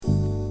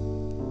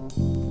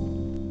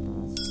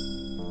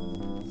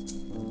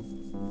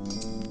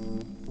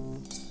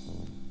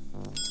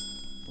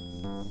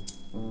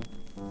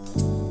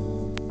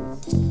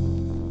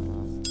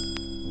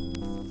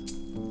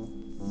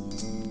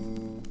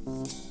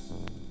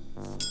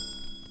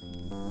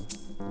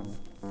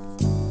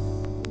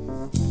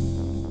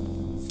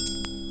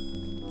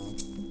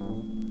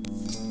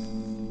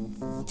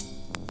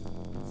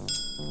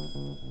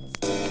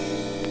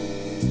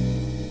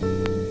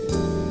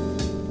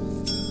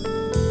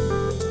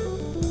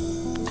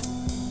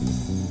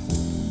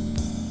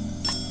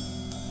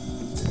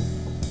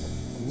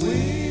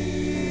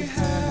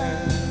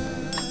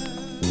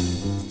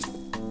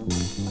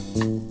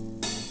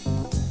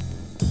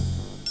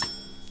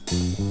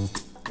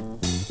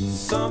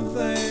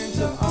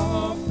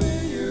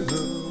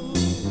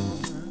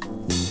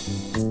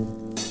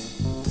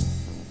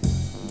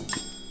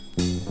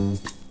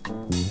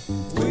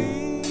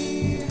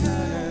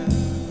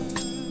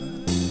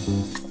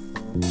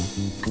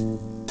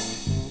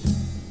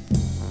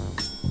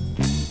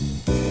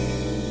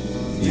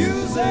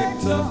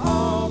to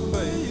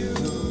offer you.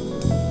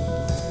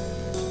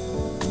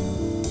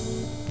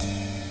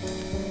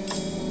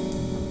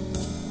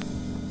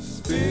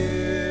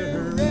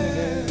 Spirit,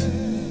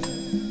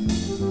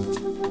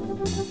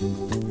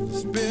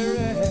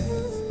 Spirit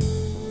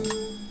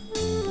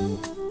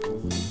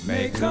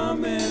may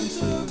come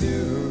into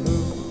view.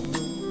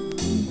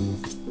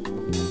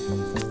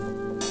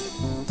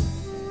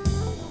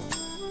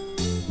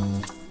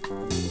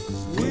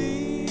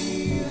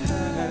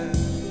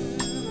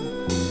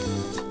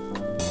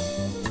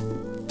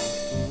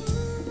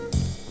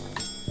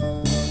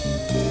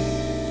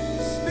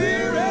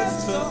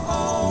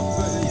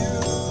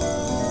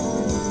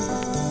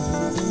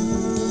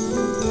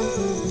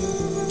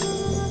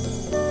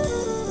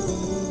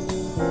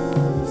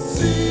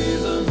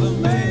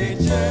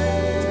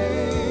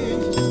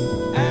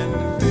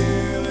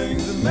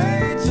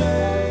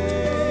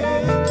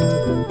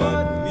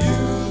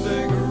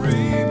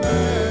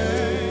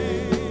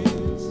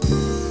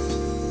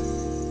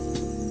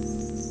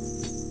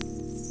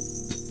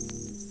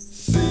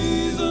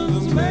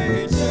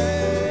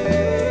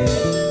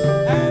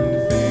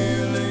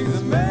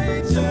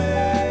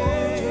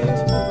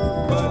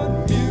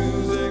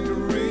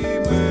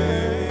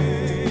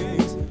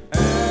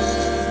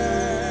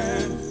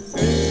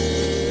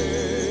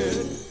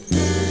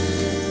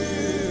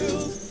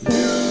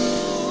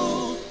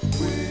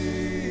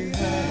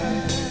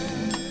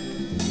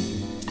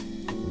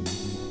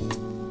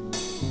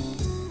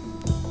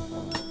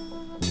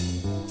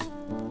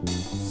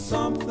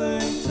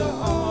 Something to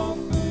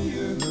offer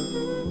you.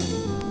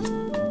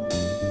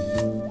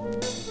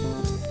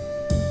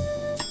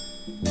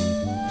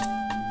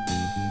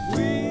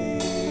 We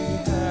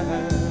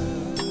have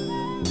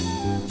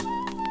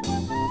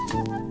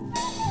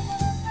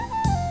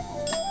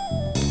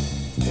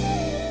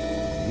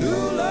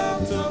new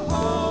love to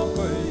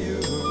offer you,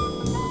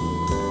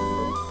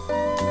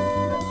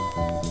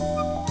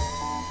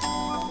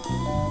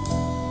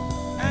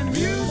 and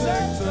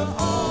music to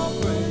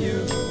offer you.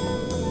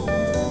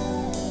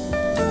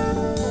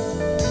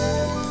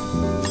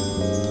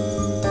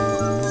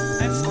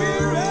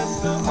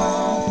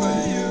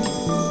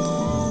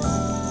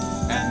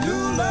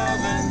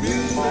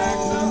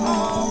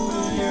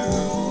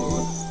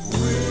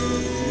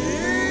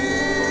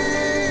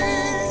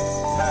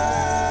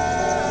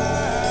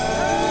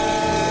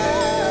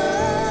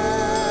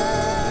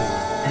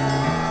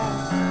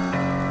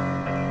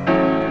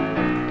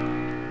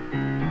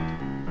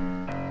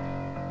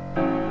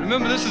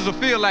 Remember, this is a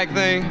feel-like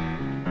thing.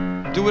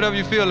 Do whatever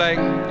you feel like.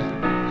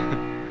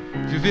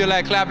 If you feel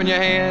like clapping your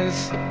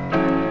hands,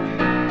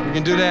 you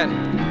can do that.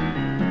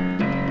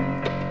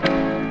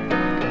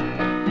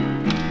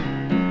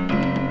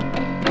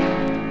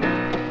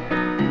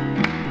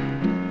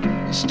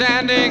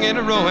 Standing in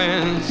the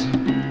ruins,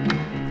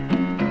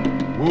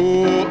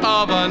 ooh,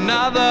 of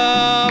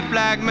another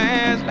black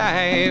man's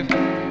life.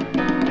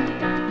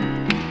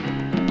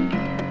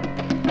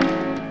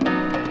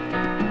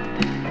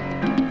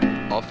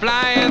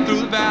 Flying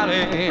through the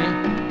valley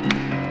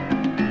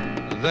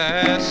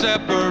that's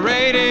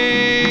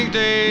separating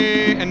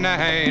day and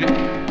night.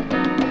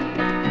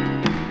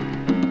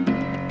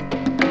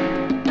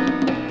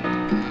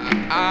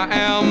 I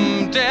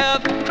am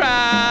death,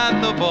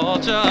 cried the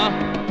vulture.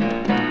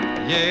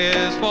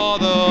 Yes, for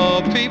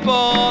the people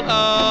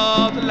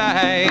of the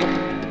light.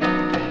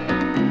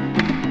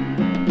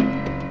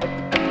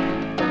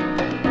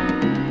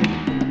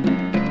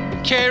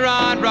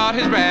 Charon brought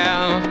his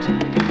raft,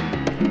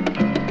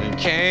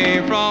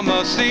 came from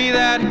a sea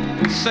that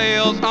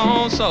sails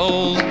on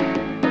souls.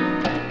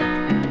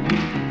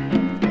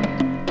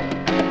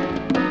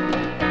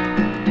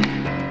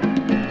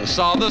 I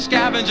saw the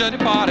scavenger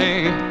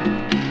departing,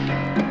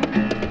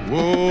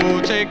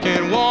 whoa,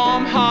 taking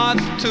warm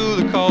hearts to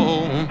the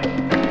cold.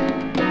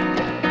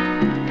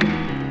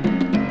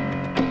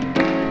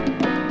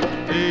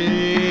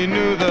 He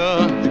knew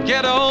the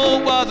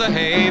ghetto was a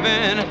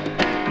haven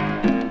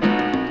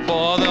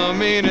for the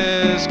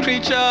meanest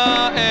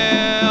creature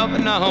ever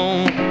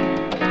known.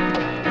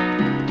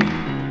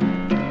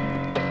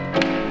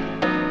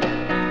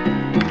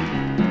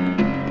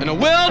 In a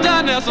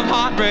wilderness of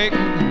heartbreak,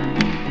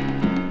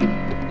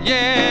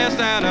 yes,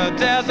 and a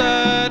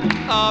desert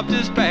of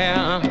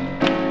despair.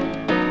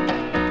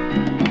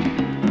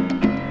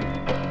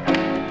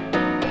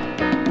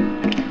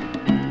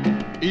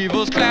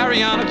 Evil's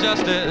clarion of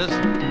justice,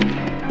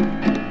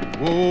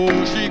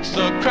 oh, shrieks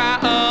a cry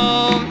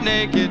of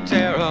naked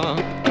terror.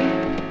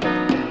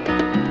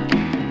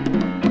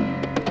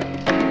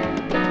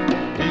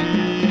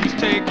 He's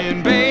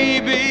taking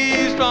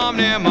babies from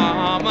their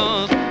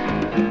mamas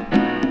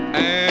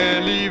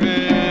and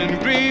leaving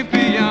grief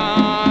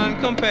beyond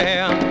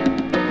compare.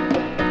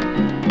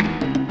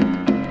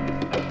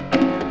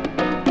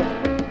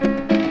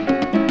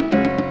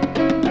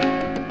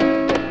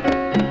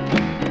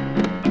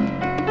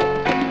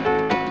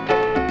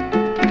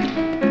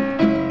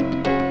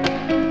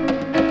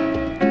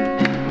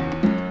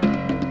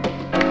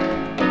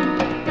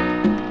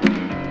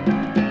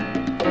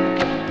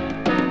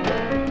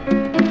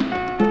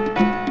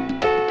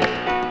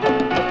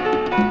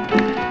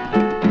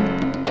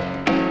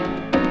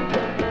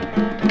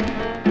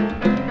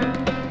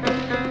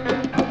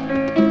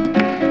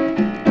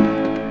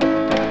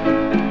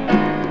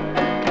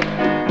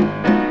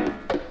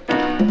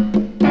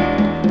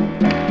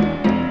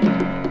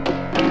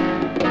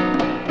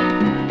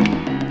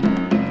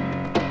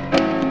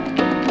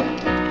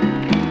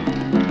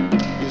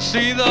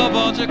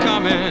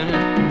 sleeping,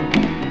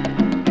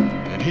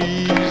 and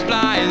he's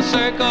flying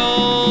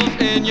circles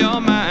in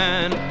your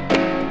mind.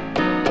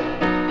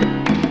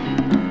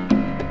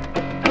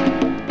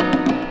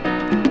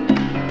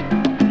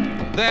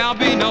 There'll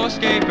be no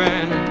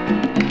escaping,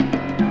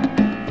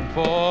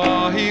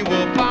 for he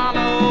will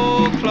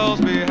follow close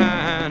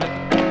behind.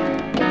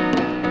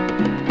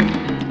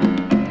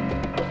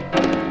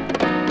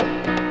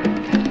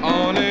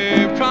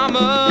 Only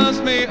promise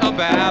me a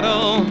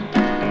battle,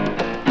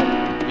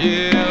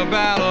 yeah, a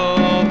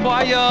battle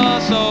for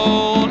your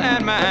soul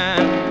and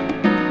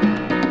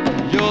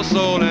mine, your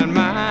soul and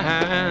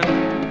mine.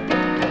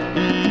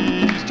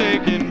 He's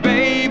taking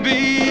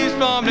babies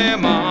from their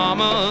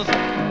mamas,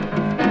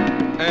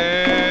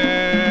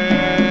 and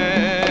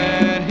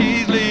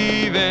he's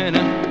leaving,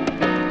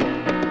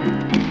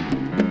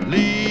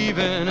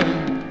 leaving,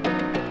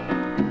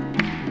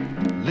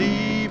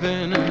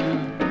 leaving,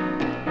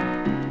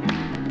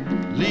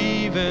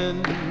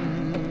 leaving,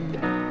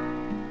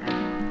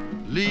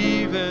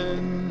 leaving.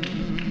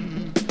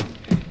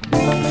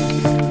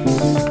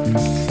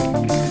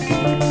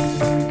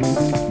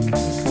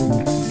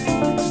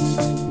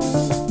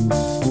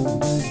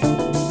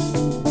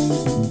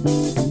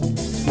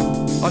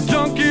 A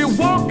junkie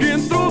walking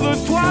through the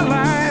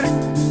twilight.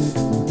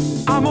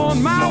 I'm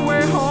on my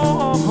way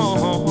home.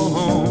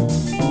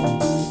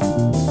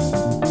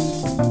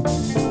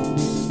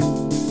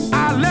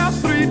 I left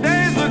 3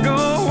 days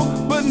ago,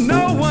 but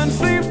no one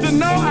seems to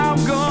know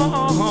I'm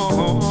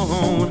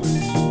gone.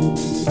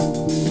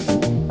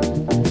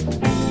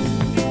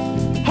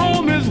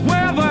 Home is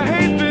where the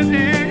hatred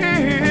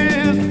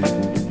is.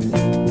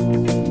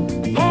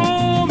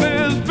 Home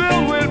is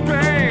filled with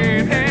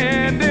pain,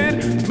 and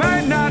it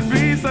might not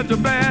be such a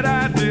bad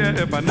idea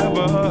if I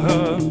never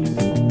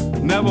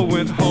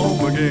went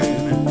home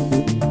again.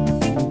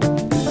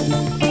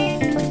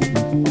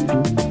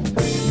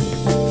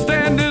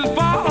 Stand as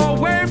far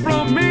away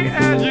from me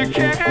as you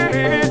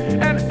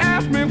can and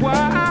ask me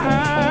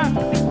why.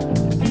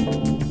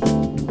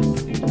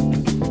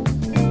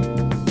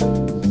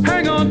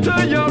 Hang on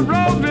to your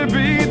rosary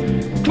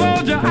beads,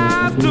 close your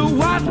eyes to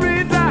watch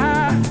me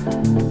die.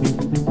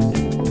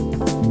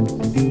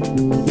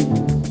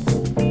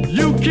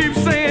 You keep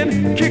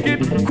saying, kick it,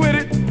 quit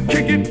it,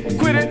 kick it,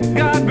 quit it,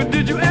 God, but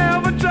did you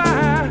ever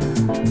try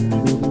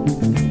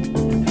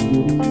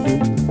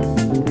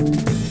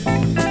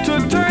to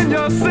turn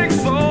your sick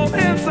soul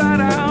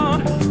inside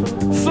out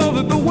so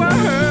that the world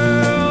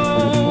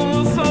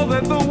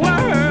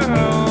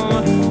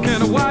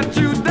can watch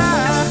you die?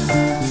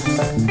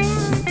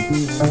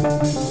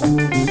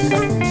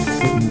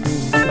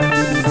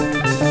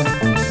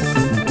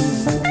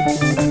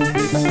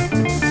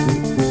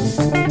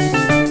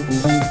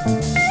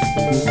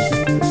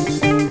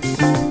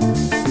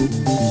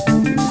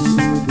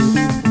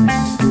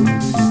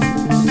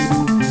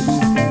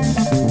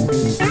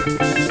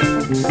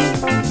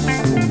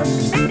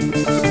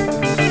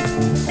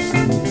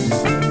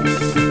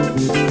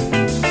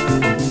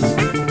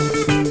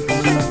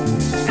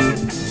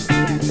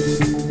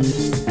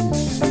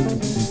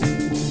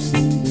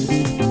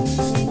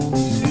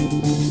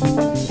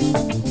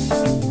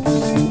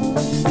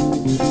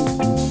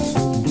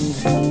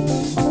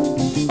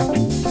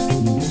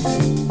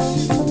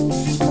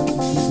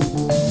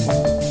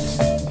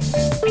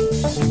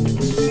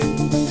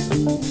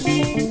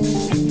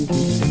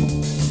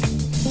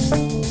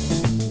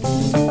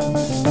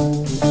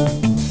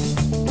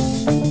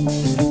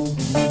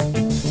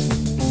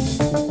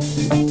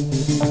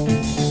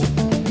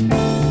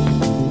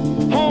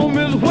 Home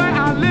is where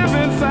I live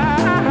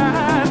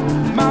inside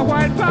my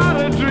white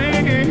powder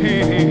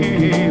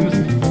dreams.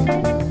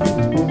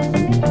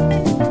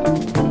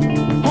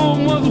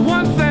 Home was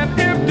once that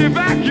empty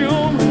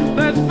vacuum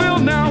that's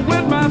filled now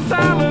with my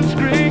silent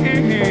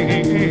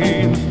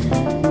screams.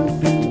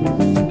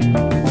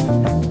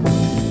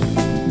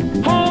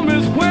 Home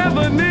is where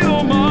the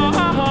needle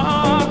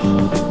marks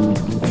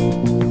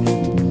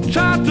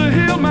tried to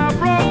heal my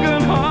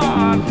broken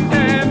heart,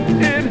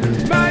 and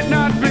it might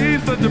not be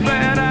such a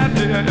bad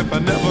idea if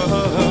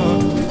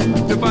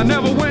I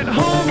never went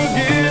home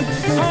again,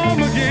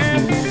 home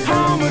again,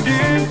 home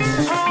again,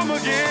 home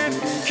again.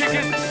 Kick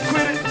it,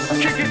 quit it,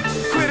 kick it,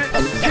 quit it,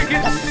 kick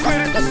it, quit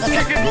it,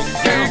 kick it.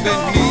 Down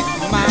beneath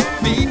my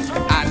feet,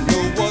 I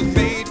know what's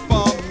made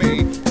for me.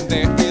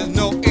 There is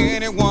no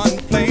any one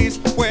place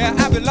where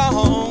I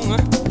belong.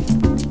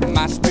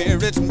 My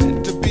spirit's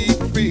meant to be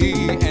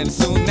free, and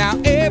soon now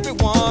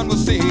everyone will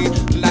see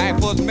life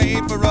was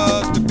made for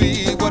us to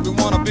be what we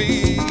wanna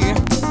be.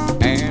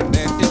 And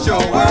then it's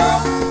your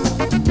world,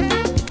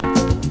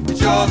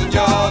 it's yours and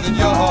yours and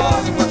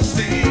yours, and what you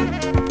see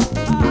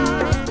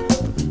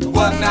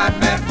was not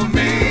meant for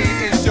me.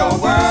 It's your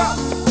world,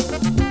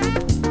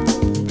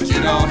 but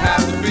you don't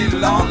have to be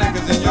lonely,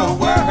 'cause in your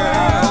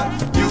world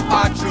you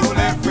are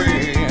truly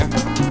free.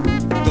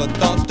 The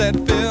thoughts that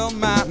fill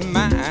my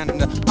mind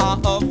are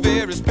a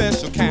very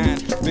special kind,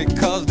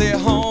 because they're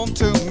home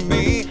to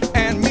me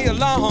and me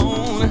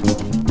alone.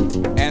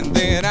 And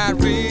then I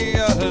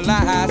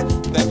realized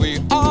that we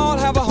all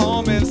have a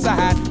home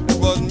inside that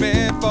was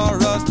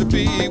to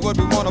be what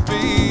we wanna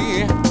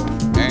be.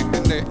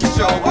 And it's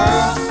your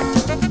world.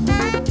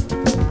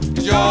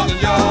 It's yours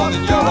and yours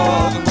and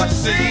yours, and what you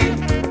see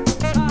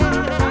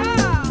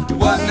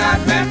was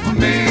not meant for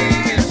me.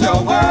 It's your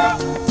world,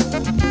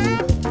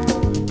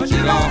 but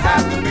you don't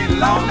have to be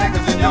lonely,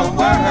 'cause in your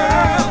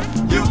world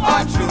you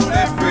are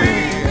truly free.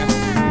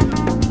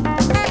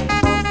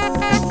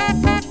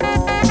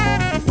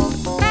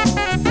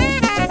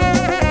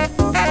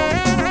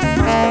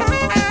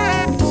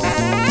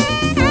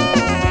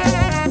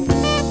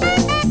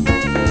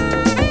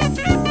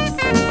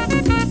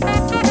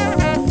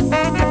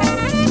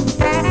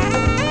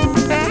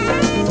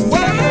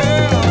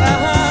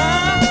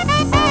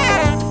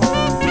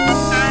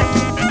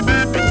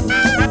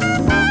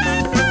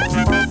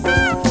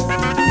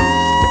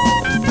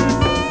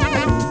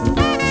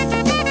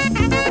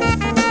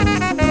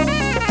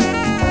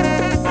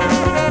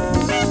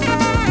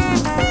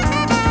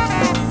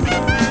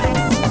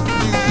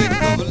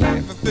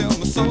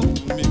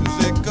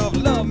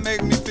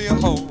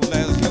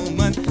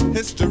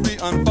 History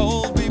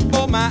unfolds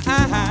before my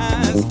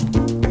eyes.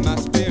 My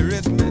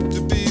spirit's meant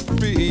to be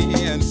free,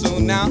 and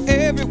soon now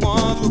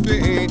everyone will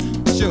be.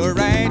 It's your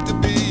right to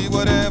be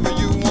whatever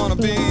you wanna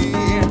be.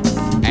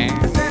 And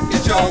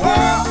it's your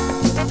world.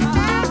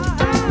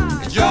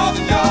 It's yours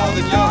and yours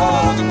and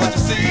yours, and what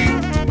you see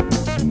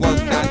was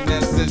not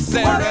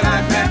necessarily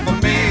meant for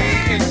me.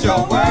 It's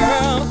your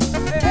world,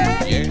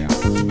 yeah,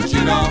 but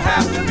you don't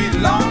have to be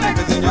lonely,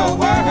 'cause in your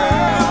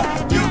world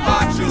you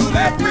are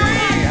truly free.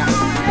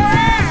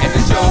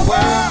 It's your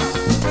world,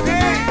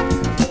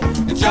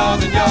 it's yours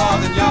and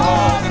yours and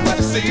yours, and what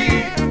you see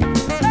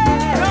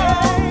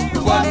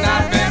was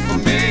not meant for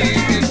me.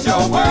 It's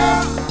your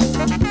world,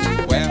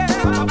 well,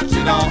 but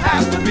you don't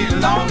have to be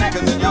lonely,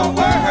 'cause in your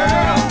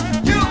world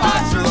you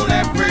are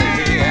truly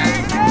free.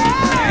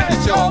 And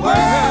it's your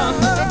world,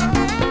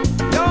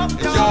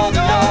 it's yours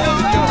and yours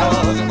and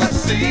yours, and what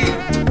you see,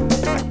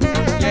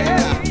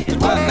 yeah, it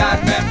was not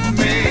meant for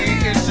me.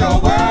 It's your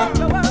world.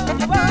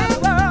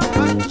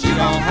 You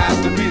don't have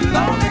to be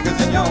lonely, 'cause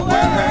in your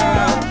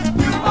world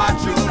you are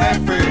truly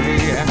free.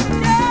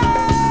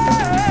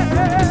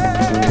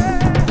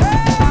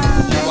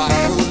 You are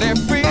truly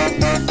free,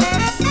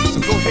 so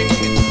go ahead,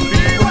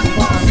 be what you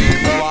wanna be.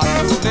 You are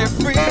truly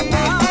free, go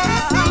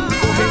ahead,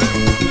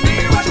 be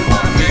what you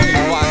wanna be.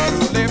 You are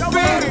truly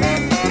free,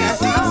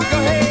 so go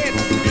ahead,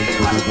 be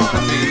what you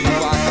wanna be. You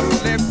are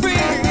truly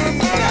free, go ahead,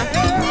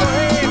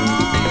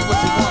 be what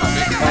you wanna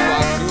be. You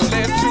are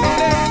truly, truly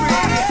free,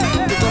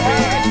 go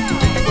ahead.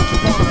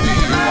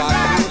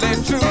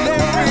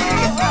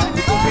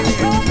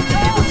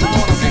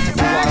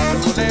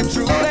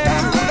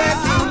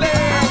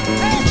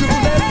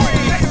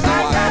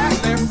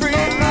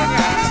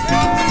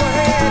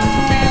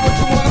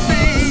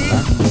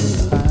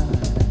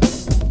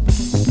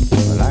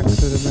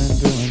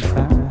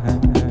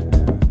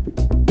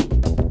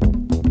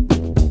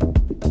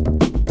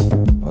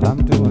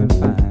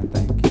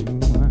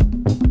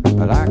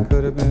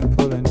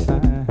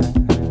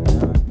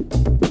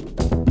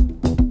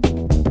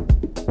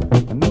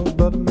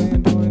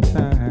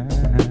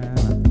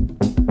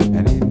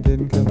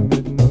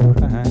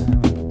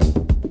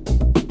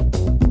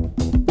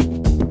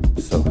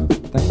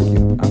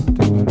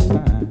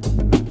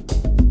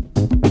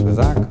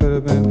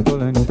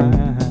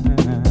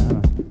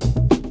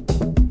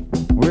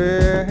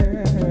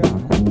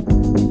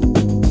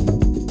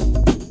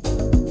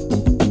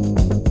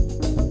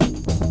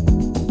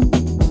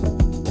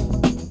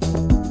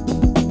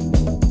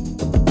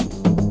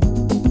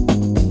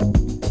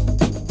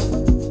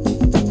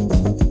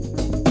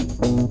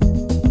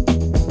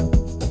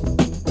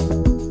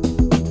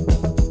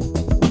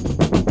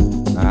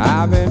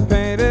 I've been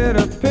painted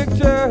a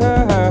picture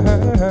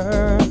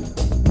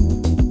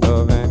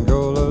of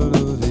Angola,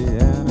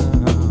 Louisiana.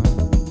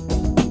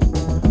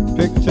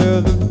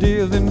 Pictures of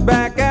deals in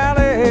back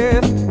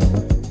alleys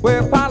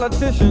where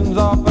politicians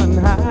often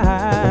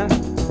hide.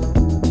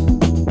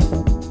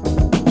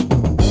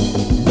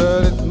 But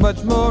it's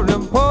much more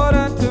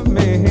important to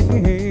me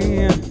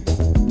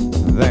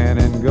than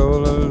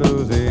Angola,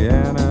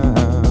 Louisiana.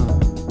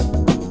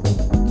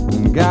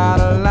 Got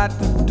a lot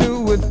to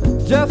do with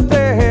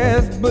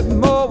justice, but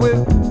more with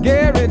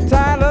Gary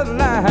Tyler's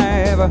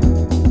life.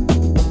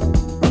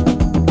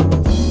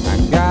 I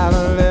got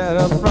a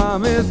letter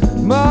from his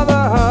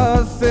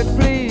mother, said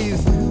please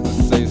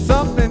say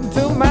something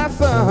to my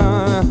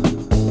son.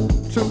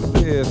 Truth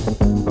is,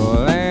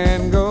 oh,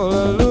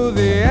 Angola,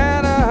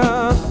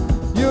 Louisiana,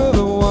 you're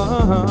the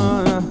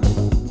one.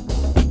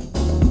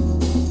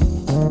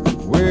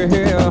 We're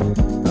here,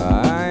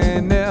 I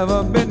ain't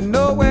never been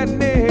nowhere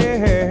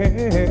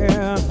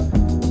near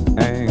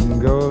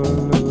Angola,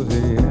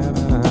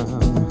 Louisiana.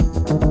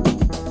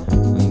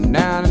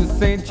 Down in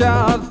St.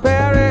 Charles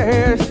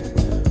Parish,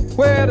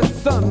 where the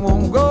sun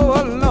won't go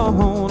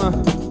alone.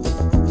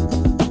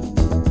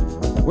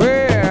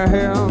 We're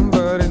here,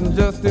 but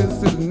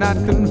injustice is not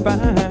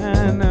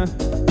confined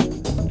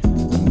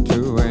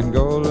to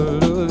Angola,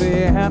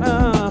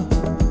 Louisiana.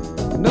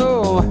 No,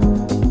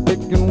 it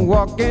can walk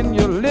walk in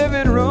your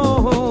living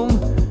room,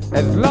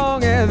 as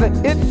long as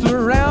it's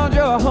around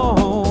your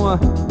home.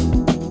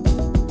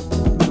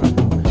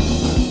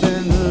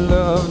 Send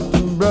love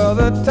to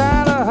Brother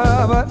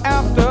Tyler, but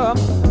after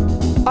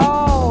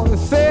all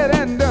is said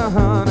and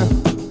done,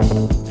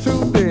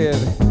 truth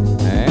is,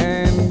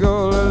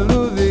 Angola,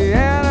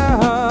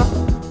 Louisiana,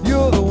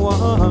 you're the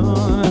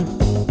one.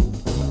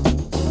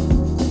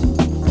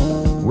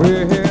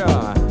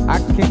 Well, I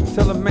can't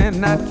tell a man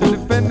not to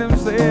defend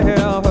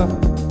himself,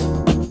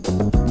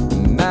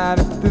 not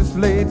at this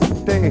late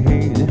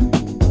stage.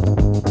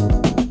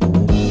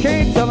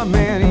 Can't tell a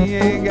man he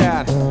ain't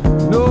got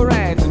no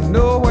right to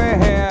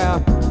nowhere,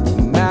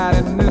 not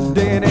in this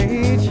day and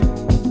age.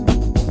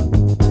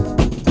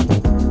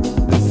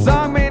 The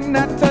song may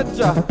not touch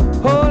a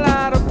whole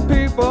lot of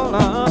people,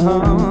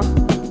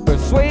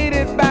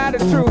 persuaded by the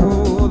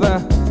truth.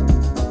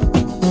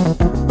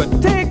 But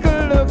take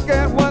a look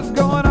at what's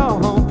going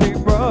on,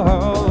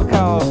 people,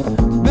 'cause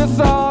this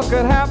all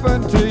could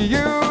happen to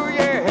you,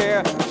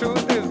 yeah.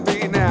 Truth is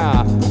me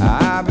now,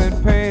 I've been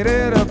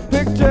painted a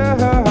picture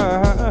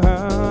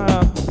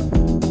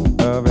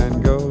of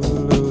Angola,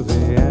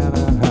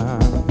 Louisiana.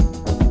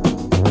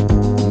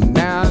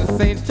 Down in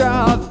St.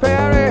 Charles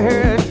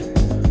Parish,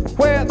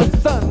 where the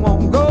sun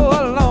won't go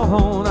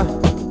alone.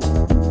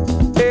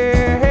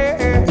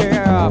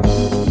 Yeah,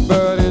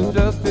 but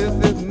injustice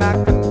is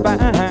not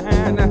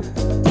confined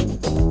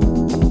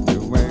to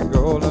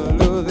Angola,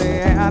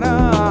 Louisiana.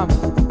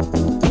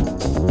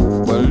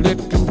 Well, it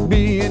could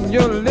be in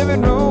your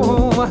living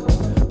room.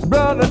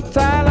 Brother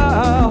Tyler,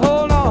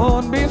 hold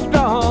on, be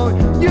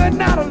strong. You're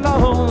not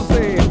alone,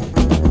 see.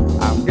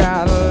 I've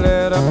got a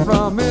letter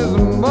from his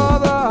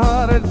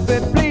mother that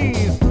said,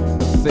 please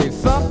say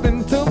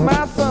something to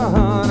my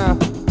son.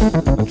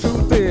 The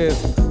truth is,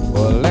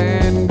 well,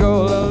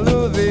 Angola,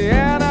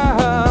 Louisiana,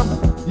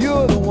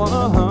 you're the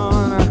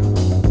one.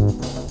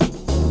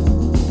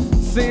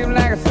 Seems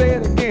like I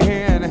said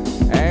again,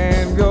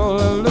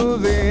 Angola,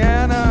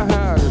 Louisiana,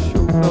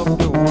 sure enough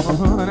the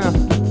one.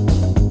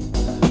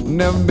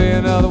 Never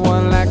been another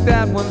one like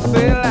that one,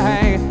 say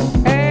like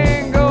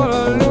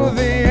Angola,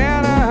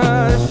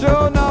 Louisiana,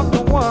 sure enough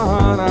the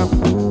one.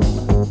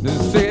 They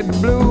said the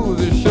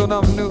blues is sure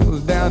enough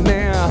news down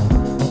there.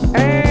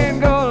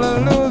 Angola,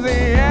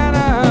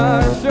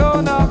 Louisiana, sure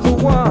enough the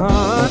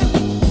one.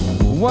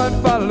 One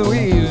for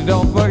Louise,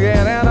 don't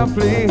forget Anna,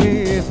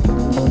 please.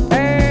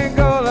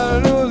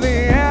 Angola,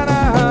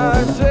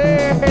 Louisiana,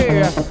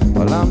 say,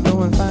 well, I'm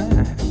doing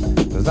fine,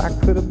 'cause I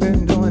could have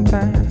been doing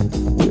time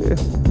with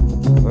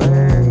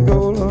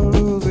Angola,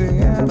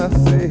 Louisiana,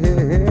 say,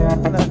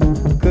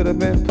 could have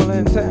been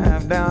pulling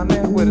time down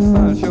there where the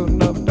sun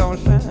shooting up don't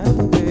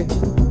shine. Yeah.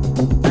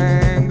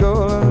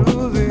 Angola,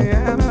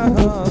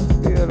 Louisiana,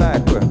 feel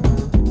like, well,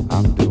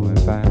 I'm doing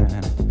fine,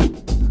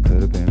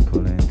 could have been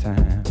pulling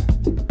time.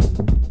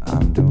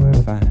 I'm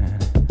doing fine,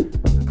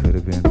 could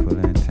have been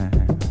pulling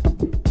time.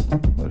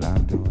 Well,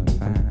 I'm doing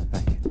fine,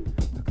 thank you.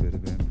 I could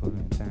have been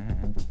pulling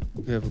time.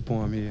 We have a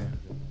poem here.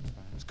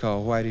 It's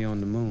called Whitey on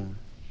the Moon.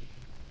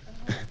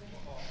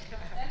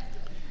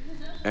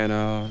 And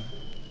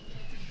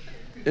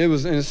it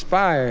was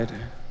inspired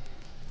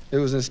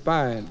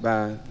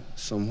by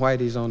some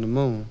whiteys on the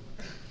moon.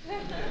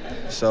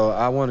 So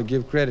I want to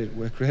give credit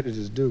where credit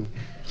is due.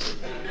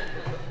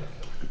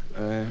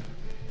 All right.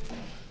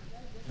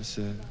 That's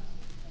it.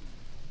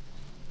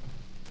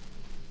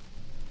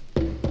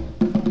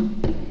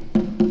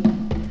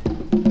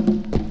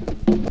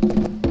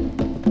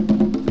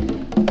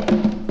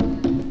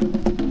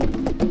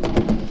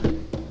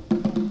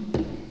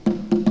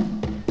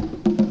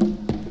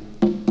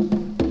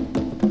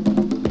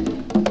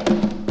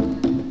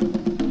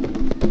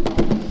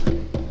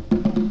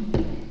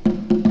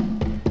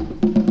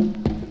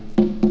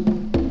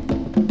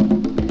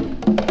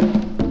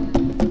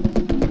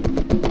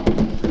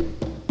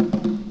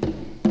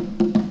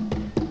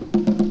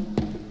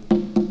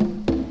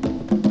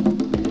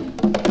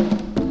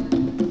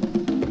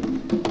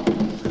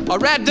 A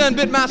rat done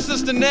bit my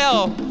sister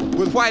Nell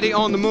with Whitey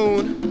on the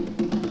moon.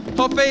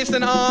 Her face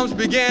and arms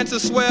began to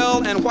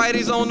swell, and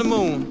Whitey's on the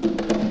moon.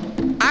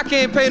 I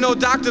can't pay no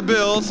doctor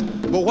bills,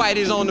 but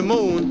Whitey's on the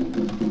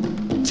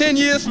moon. 10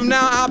 years from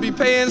now, I'll be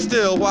paying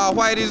still while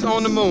Whitey's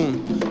on the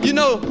moon. You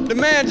know, the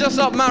man just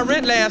upped my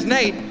rent last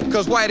night,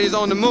 'cause Whitey's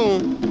on the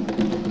moon.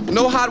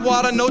 No hot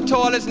water, no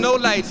toilets, no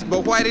lights,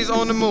 but Whitey's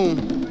on the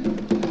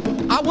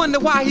moon. I wonder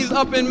why he's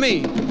upping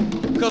me,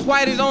 'cause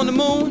Whitey's on the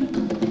moon?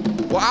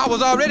 Well, I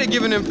was already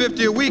giving him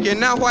 $50 a week, and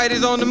now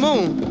Whitey's on the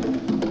moon.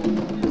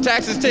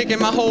 Taxes taking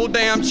my whole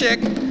damn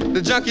check.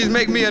 The junkies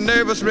make me a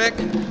nervous wreck.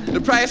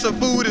 The price of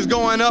food is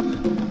going up.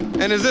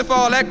 And as if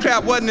all that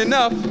crap wasn't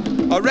enough,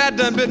 a rat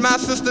done bit my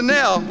sister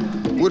Nell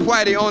with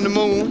Whitey on the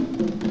moon.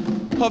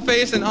 Her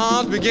face and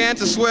arms began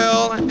to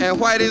swell, and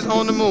Whitey's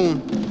on the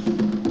moon.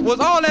 Was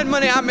all that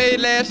money I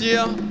made last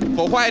year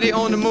for Whitey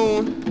on the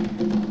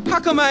moon? How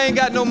come I ain't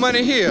got no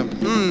money here?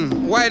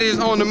 Whitey's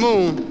on the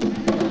moon.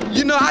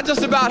 You know, I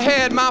just about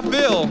had my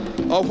fill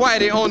of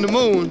Whitey on the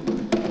moon.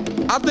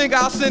 I think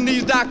I'll send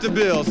these doctor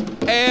bills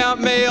Air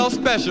mail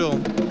special.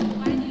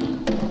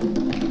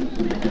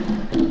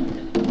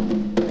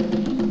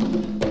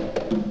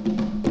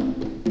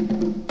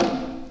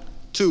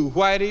 To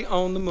Whitey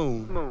on the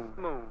moon.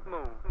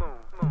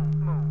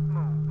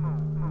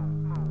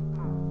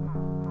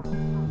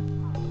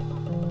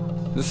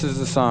 This is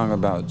a song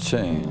about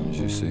change,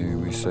 you see.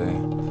 We say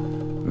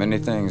many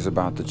things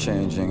about the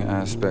changing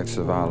aspects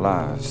of our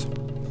lives.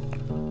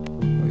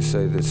 We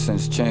say that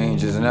since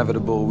change is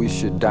inevitable, we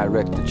should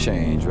direct the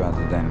change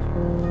rather than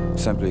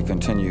simply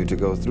continue to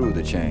go through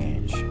the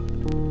change.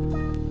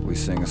 We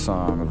sing a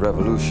song of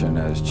revolution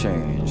as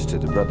change to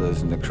the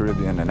brothers in the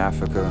Caribbean and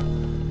Africa,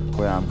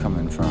 where I'm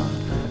coming from.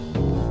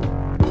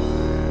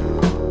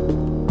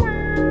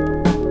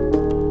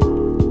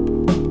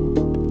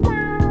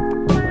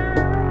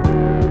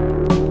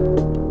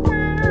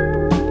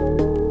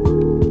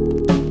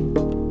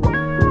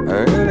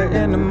 Early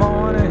in the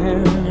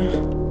morning,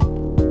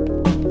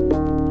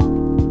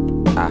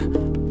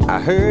 I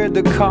heard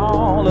the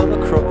call of a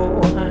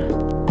crow.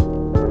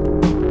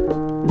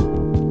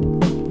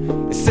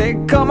 He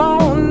said, come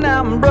on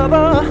now,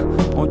 brother,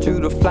 want you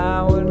to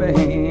fly with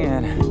me.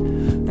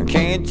 And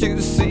can't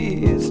you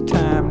see it's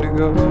time to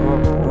go?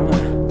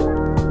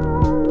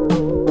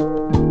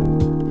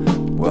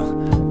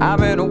 Well, I've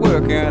been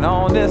working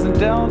on this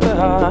delta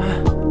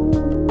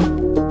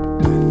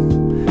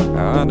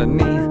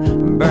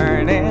underneath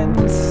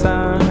burning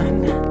sun.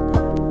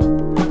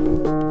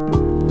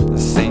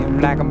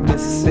 Seemed like a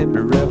Mississippi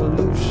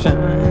revolution.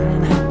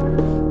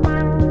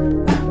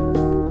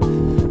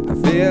 I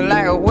feel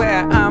like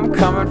where I'm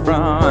coming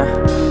from.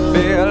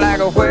 Feel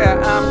like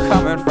where I'm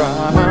coming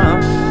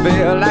from.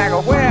 Feel like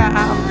where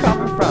I'm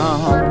coming from.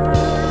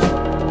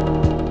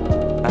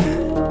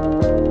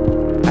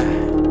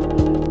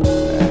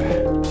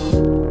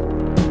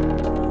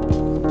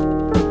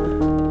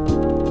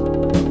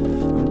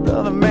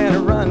 Brother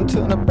man run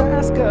to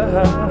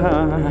Nebraska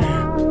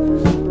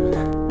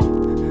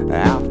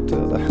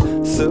after the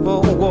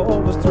Civil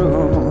War was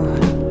through.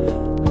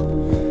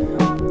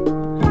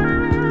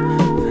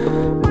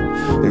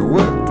 He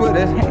worked with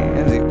his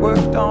hands, he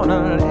worked on the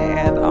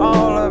land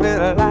all of his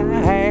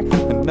life,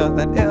 and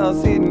nothing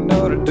else he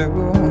know to do.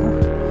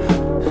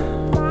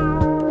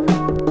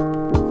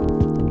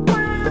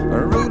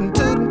 Rootin'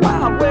 to the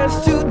Wild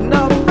West, shooting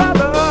up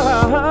brother,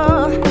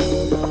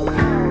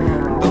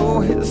 though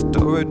his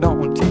story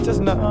don't teach us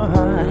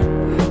none.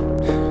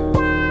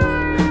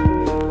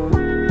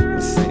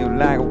 It seems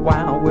like a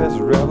Wild West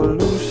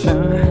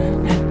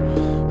revolution.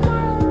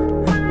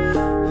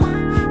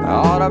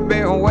 Ought to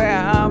be where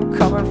I'm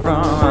coming from.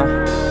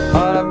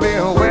 Ought to be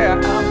where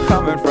I'm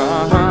coming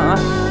from.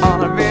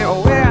 Ought to be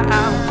where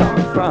I'm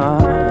coming from.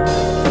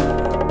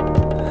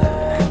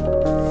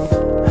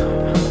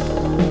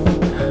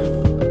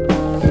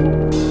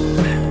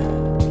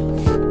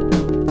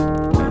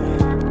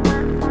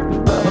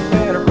 Brother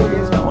man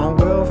raised on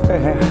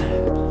welfare.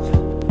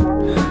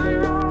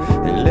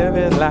 He lived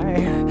his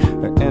life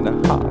in the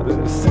heart of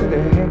the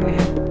city.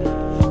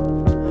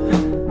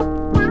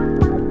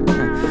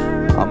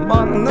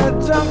 Among the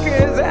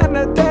junkies and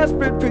the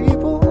desperate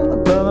people, the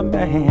brother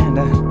man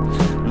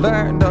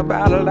learned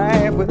about a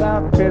life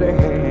without pity.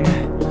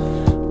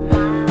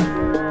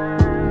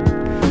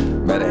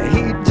 But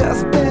he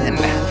just been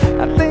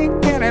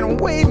thinking and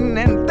waiting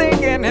and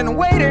thinking and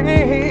waiting.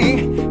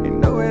 He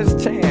knew his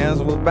chance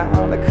was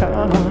bound to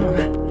come.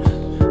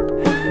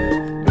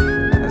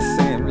 It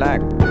seemed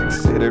like big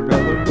city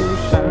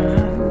revolution.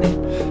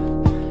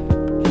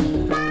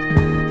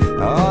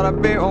 Ought to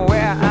be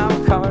where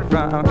I'm coming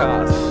from,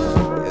 'cause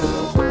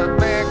it's where I'm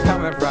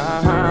coming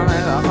from,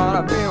 and I ought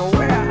to be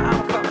where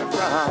I'm coming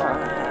from.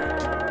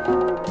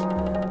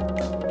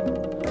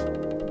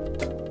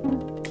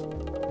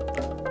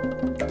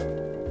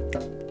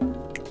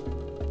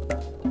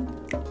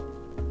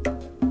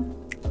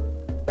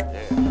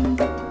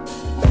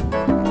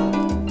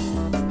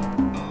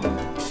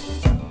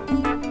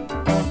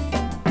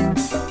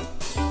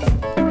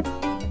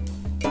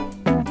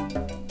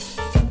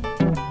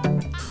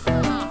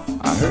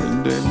 I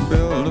heard they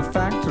build a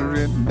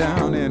factory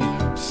down in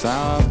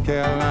South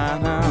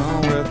Carolina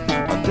with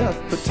a death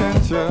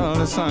potential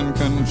that's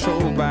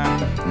uncontrolled by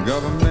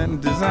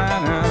government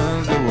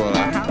designers. It will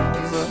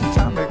house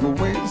atomic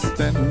waste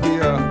and be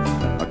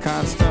a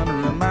constant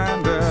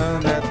reminder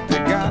that they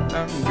got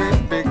a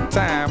great big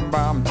time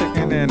bomb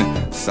ticking in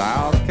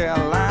South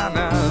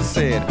Carolina.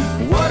 Said,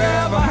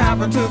 whatever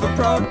happened to the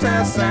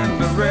protests and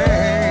the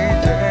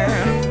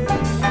raging?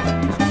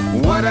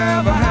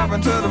 Whatever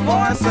happened to the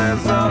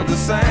voices of the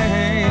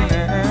same?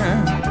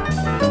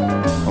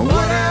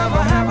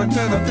 Whatever happened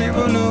to the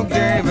people who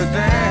gave a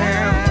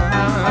damn?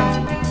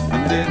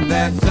 And did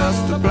that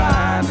just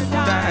apply to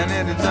dying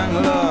in the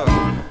jungle of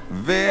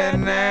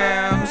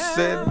Vietnam?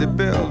 Said they're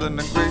building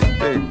a great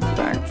big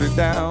factory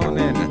down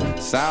in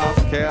South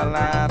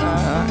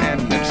Carolina, and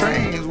the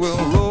trains will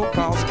roll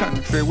cross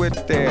country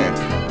with their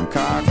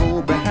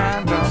cargo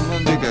behind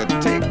them. They could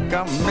take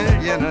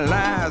 1,000,000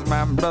 lives,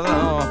 my brother.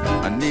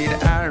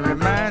 I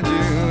remind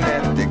you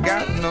that they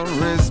got no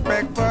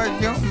respect for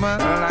human summer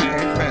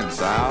life in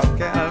South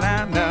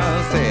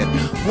Carolina. Said,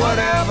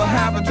 whatever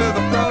happened to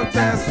the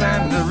protests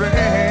and the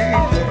rain?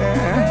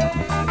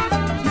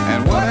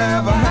 And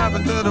whatever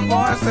happened to the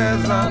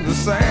voices of the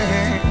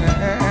same?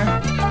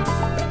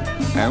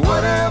 And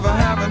whatever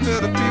happened to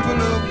the people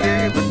who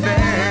gave a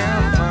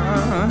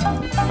damn?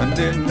 And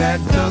didn't that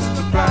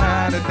just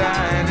apply to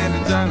dying in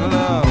the jungle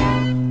of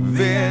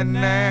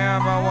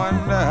Vietnam, I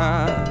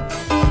wonder?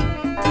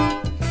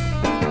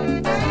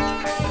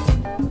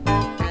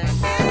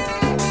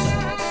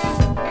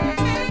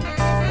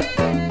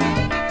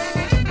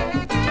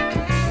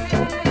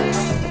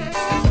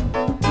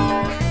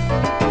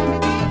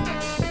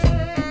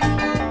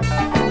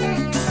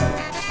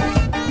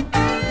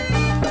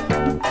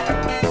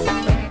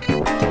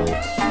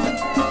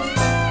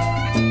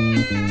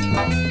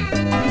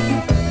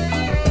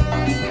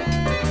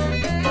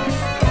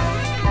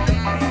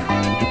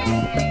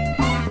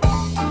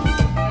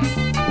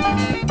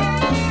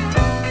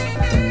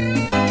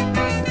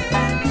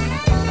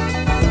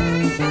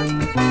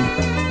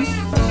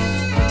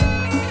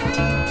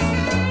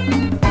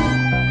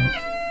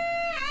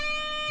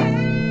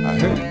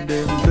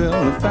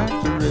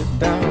 Factory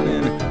down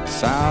in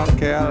South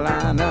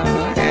Carolina,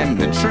 and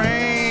the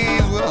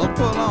trains will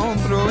pull on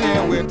through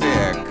here with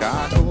their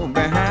cargo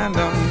behind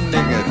them.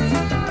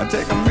 Niggas, I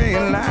take a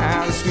million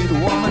lives, sweet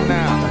woman.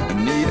 Now,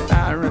 need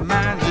I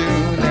remind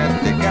you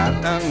that they got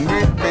a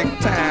great big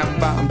time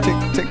bomb tick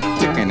tick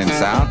ticking in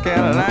South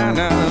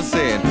Carolina.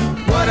 Said,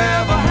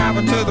 whatever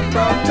happened to the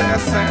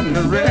protests and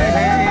the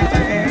rage?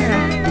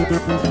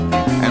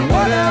 And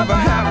whatever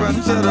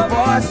happened to the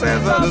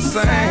voices of the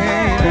same?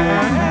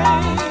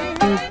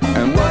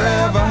 And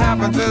whatever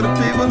happened to the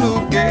people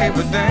who gave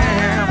a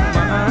damn?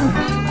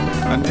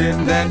 And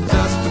didn't that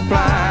just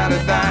apply to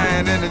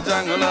dying in the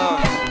jungle of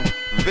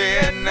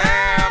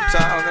Vietnam?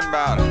 Talking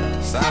about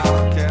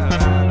South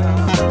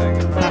Carolina.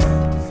 Thinking about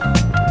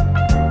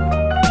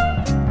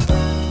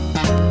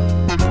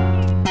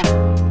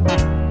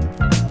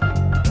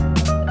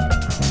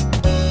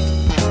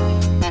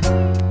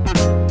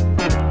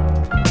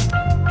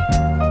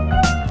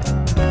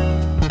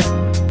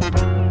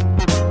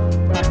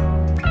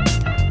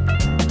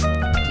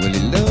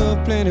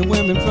plenty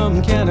women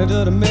from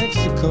Canada to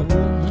Mexico.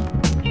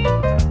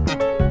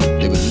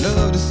 They would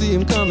love to see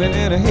him coming,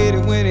 and I hate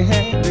it when he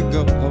had to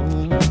go.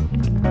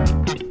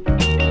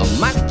 A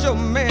macho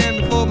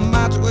man before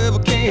macho ever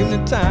came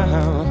to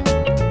town.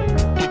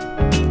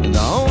 And the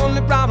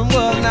only problem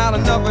was not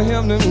enough for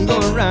him to go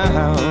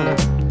around.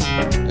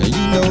 And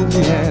you know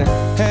he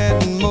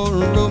had more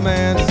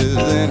romances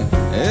than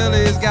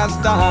LA's got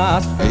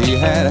stars. He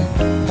had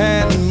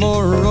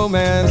more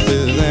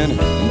romances than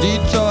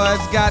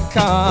Detroit's got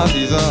cars.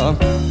 He's a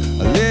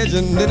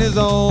legend in his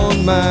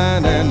own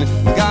mind, and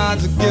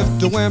God's a gift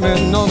to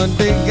women on a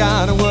day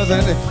God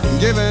wasn't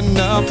giving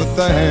up a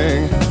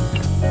thing.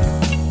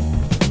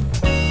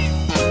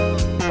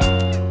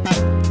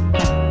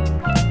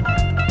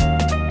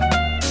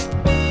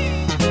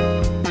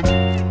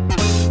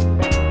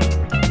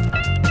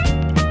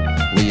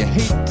 Well, you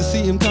hate to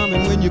see him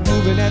coming when you're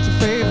moving at your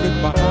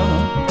favorite bar.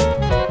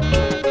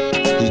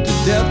 He's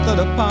the death of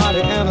the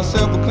party and a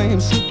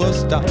self-proclaimed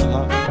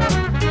superstar.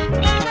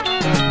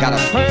 Got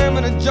a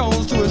permanent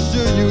Jones to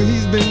assure you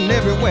he's been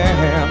everywhere.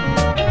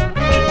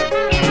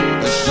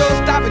 A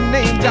show-stopping,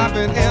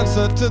 name-dropping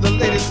answer to the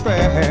ladies'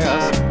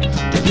 prayers.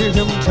 To hear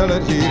him tell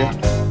it he'd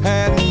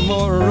had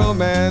more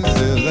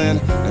romances than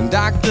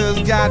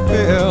doctors got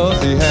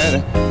bills. He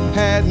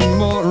had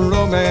more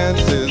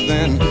romances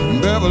than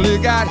Beverly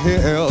got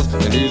hills.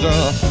 And he's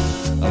a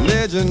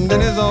legend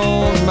in his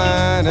own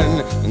mind,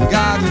 and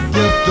God's a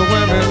gift to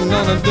women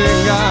on a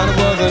day God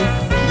wasn't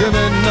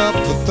giving up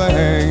a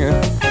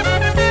thing.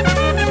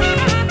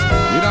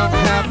 You don't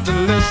have to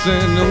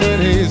listen when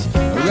he's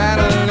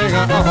rattling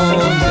on,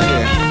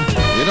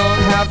 yeah. You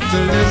don't have to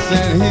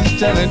listen, he's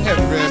telling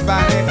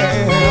everybody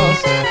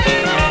else.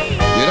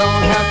 You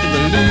don't have to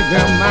believe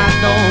him, I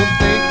don't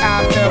think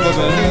I've ever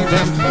believed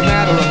him.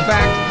 Matter of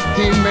fact,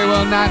 he may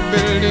well not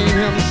believe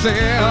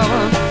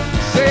himself.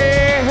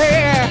 Say, hey.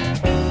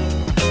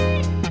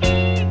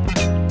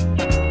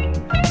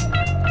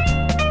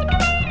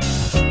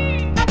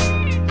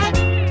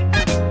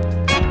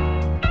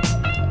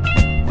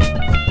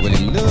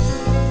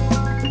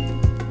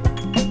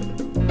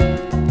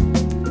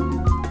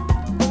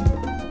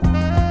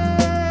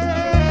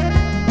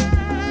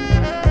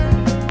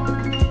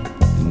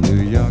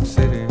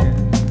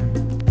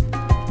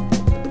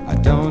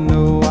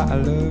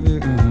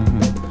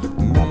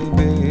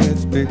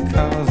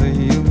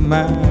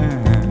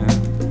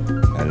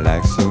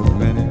 Like so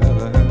many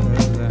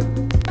others,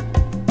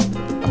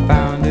 I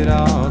found it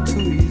all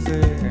too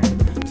easy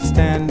to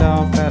stand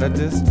off at a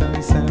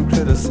distance and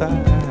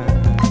criticize.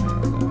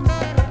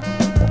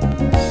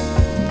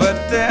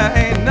 But there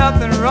ain't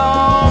nothing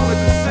wrong with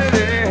the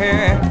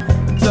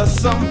city, just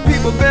some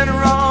people been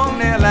wrong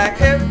there like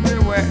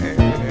everywhere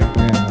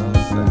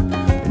else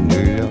in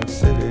New York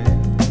City.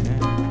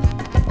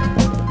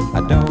 I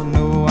don't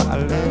know why I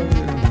love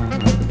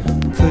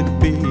you, could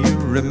be you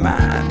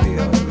remind me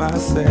of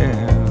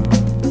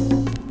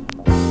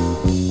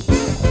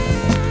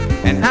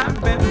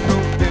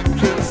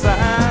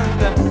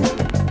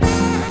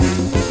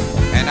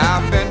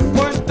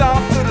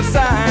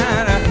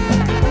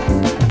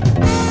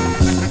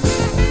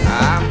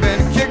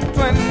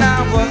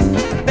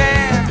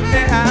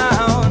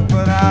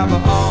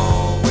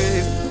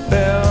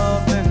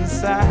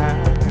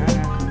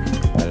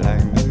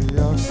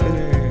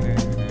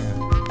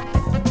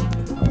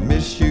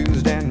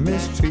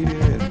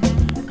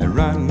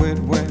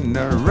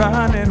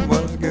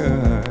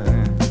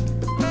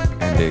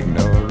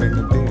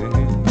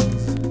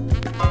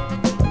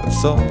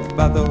sold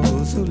by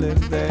those who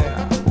live there,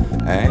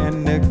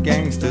 and the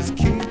gangsters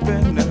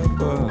keeping the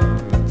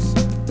books.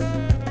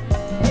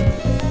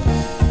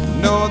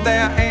 No,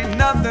 there ain't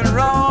nothing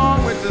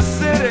wrong with the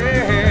city,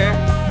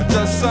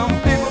 just some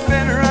people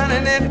been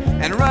running it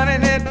and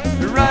running it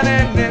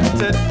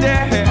to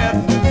death.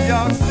 New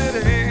York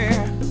City,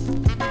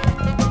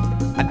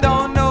 I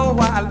don't know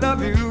why I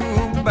love you,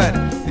 but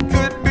it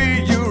could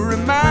be you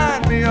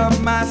remind me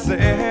of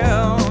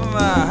myself.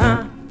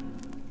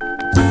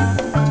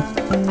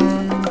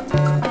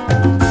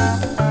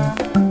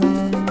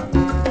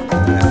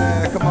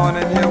 Come on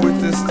in here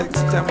with this sticks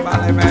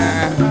timbale,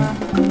 man.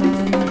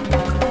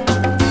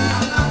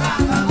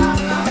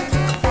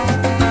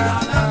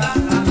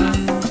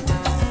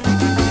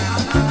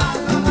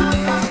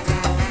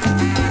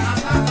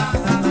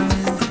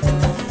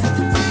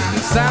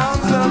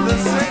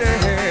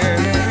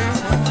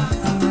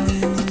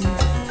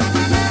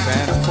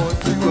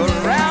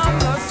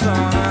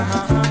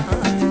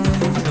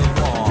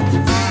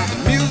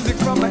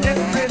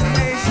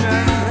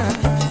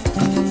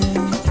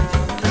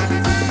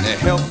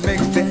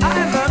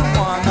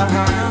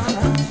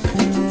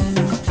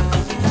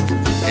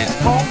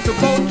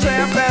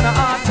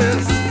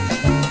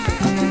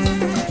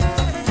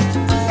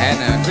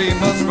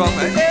 From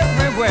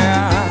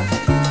everywhere,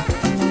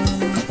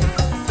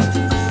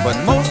 but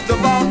most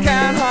of all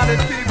kind-hearted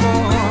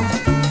people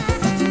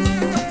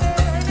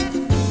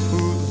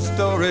whose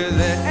stories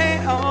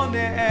ain't on the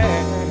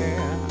air.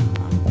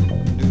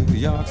 New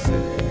York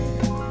City,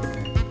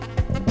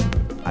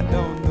 I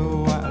don't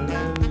know why I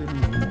love you.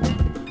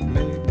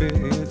 Maybe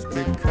it's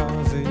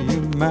because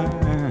you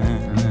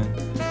mine.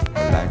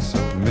 Like so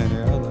many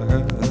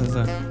others, I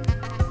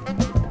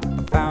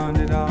found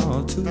it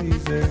all too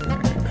easy.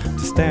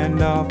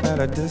 Stand off at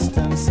a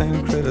distance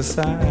and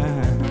criticize.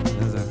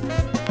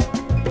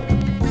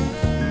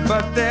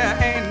 But there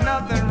ain't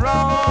nothing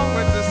wrong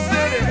with the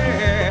city,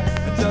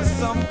 just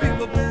some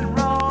people been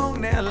wrong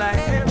there like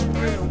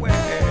everywhere.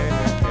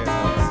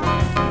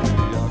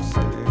 New York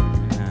City,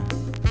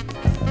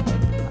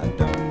 I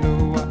don't know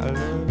why I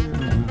love you.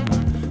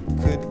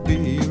 Could be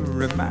you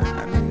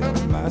remind me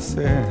of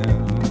myself.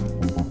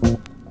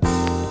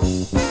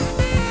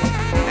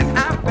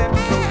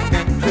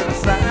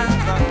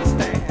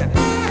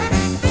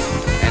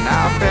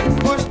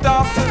 Pushed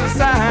off to the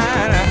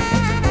side.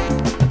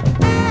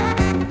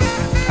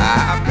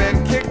 I've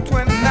been kicked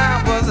when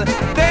I was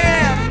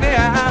damn near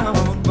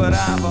out, but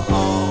I've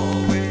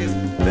always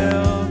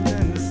felt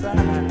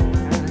inside.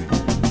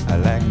 I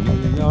like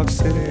New York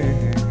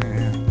City.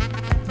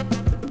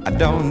 I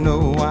don't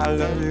know why I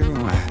love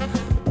you.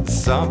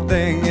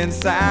 Something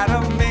inside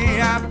of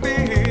me I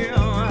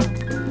feel.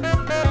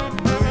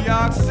 New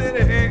York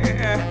City.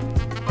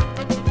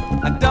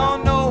 I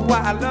don't know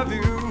why I love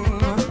you.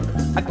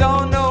 I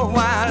don't know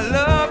why I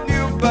love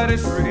you, but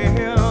it's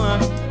real.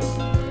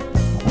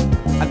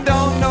 I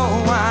don't know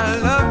why I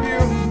love you,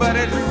 but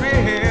it's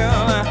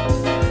real.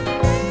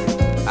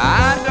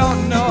 I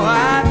don't know,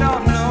 I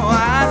don't know,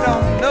 I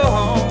don't know.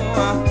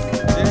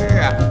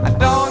 Yeah, I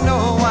don't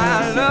know why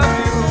I love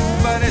you,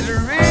 but it's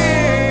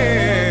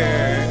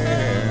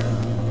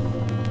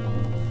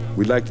real.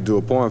 We'd like to do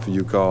a poem for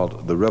you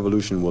called "The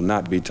Revolution Will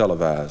Not Be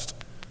Televised,"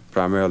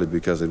 primarily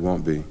because it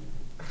won't be.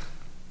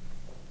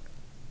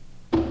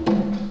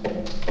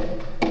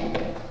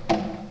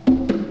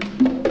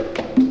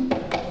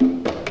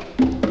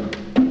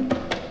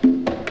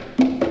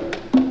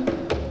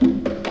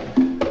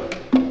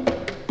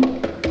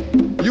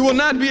 You will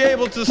not be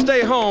able to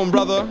stay home,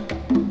 brother.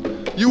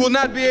 You will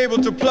not be able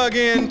to plug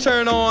in,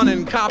 turn on,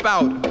 and cop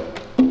out.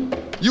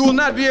 You will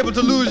not be able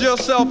to lose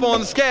yourself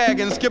on Skag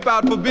and skip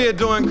out for beer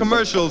during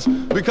commercials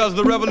because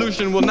the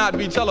revolution will not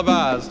be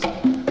televised.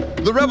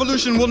 The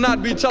revolution will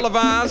not be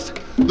televised.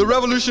 The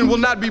revolution will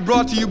not be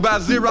brought to you by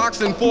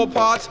Xerox in 4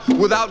 parts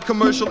without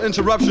commercial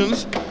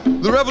interruptions.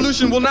 The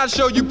revolution will not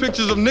show you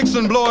pictures of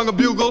Nixon blowing a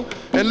bugle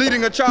and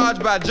leading a charge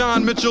by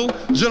John Mitchell,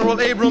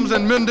 General Abrams,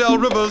 and Mendel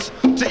Rivers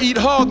to eat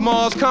hog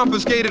maws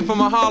confiscated from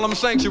a Harlem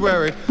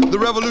sanctuary. The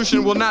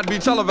revolution will not be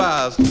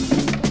televised.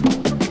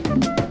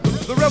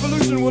 The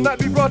revolution will not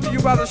be brought to you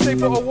by the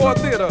Schaefer Award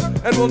Theater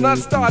and will not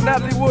star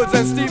Natalie Woods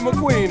and Steve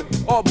McQueen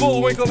or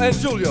Bullwinkle and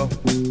Julia.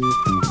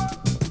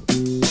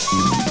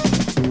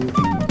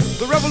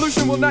 The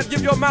revolution will not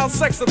give your mouth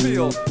sex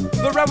appeal.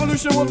 The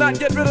revolution will not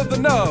get rid of the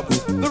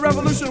nubs. The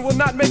revolution will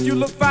not make you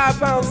look 5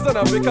 pounds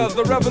thinner because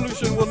the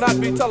revolution will not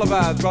be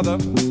televised, brother.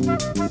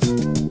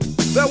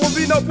 There will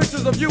be no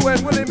pictures of you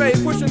and Willie Mae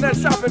pushing that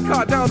shopping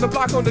cart down the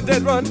block on the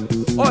dead run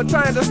or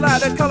trying to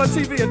slide that color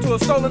TV into a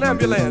stolen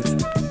ambulance.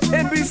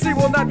 NBC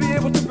will not be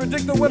able to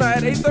predict the winner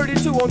at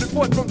 8:32 on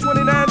report from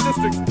 29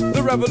 districts.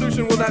 The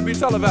revolution will not be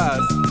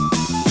televised.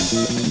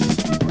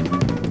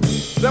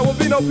 There will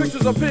be no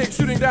pictures of pigs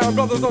shooting down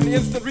brothers on the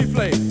instant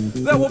replay.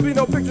 There will be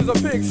no pictures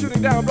of pigs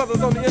shooting down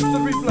brothers on the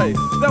instant replay.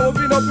 There will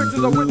be no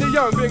pictures of Whitney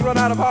Young being run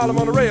out of Harlem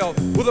on a rail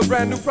with a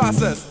brand new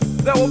process.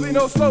 There will be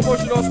no slow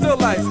motion or still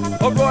life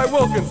of Roy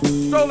Wilkins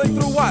strolling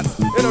through Watts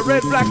in a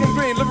red, black, and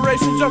green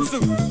liberation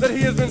jumpsuit that he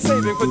has been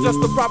saving for just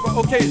the proper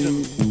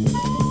occasion.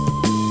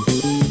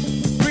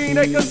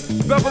 Green Acres,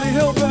 Beverly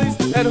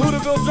Hillbillies, and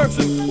Hooterville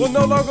Junction will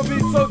no longer be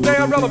so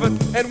damn relevant,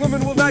 and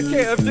women will not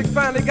care if Dick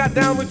finally got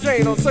down with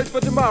Jane on Search for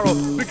Tomorrow,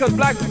 because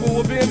black people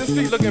will be in the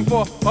street looking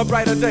for a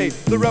brighter day.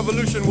 The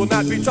revolution will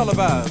not be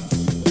televised.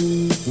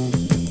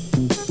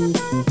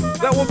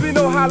 There will be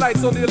no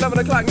highlights on the 11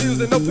 o'clock news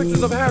and no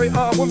pictures of Harry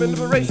armed women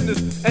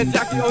liberationists and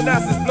Jackie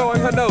Onassis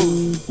blowing her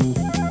nose.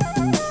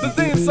 The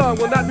theme song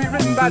will not be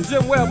written by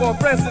Jim Webb or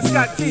Francis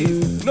Scott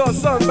Keys, nor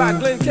sung by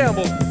Glenn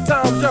Campbell,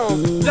 Tom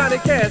Jones, Johnny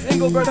Cash,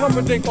 Engelbert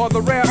Humperdinck, or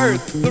The Rare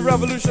Earth. The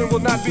revolution will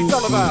not be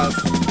televised.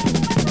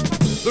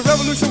 The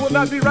revolution will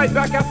not be right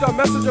back after a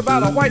message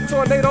about a white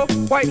tornado,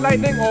 white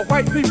lightning, or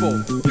white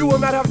people. You will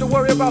not have to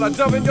worry about a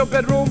dove in your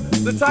bedroom,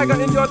 the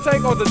tiger in your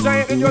tank, or the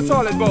giant in your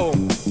toilet bowl.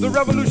 The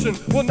revolution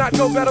will not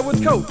go better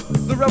with Coke.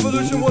 The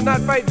revolution will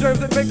not fight germs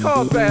that may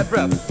cause bad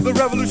breath. The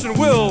revolution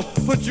will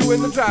put you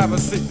in the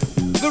driver's seat.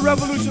 The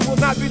revolution will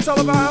not be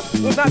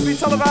televised, will not be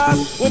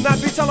televised, will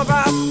not be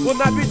televised, will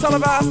not be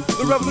televised.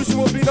 The revolution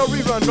will be no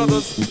rerun,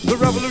 brothers. The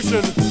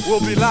revolution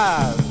will be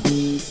live.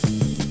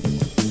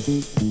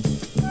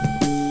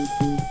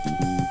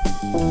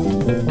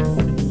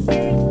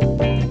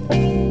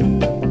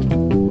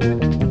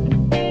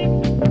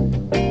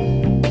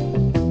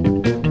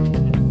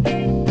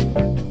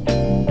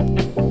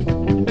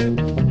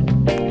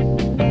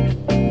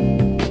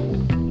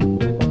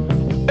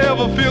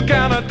 Ever feel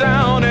kinda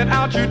down and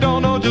out, you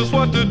don't know just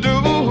what to do?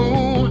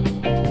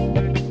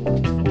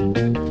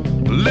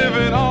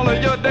 Living all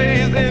of your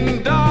days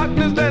in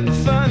darkness, let the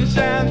sun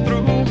shine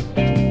through.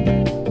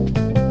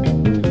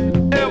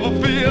 Ever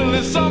feel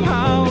that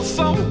somehow,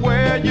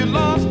 somewhere you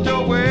lost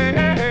your way?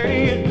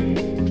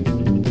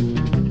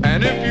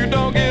 And if you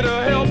don't get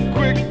a help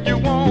quick, you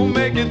won't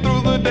make it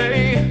through the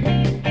day.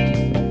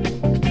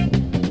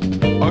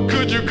 Or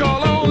could you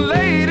call on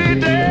Lady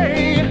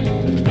Day?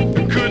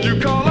 Could you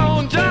call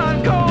on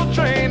John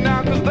Coltrane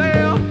now? 'Cause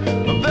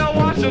they'll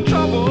wash your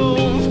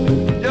troubles,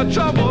 your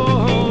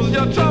troubles,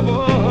 your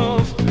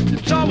troubles,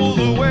 your troubles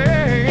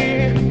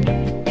away.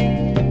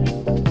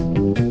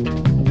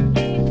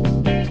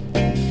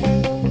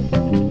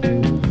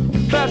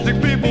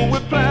 Plastic people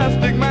with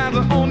plastic minds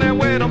are on their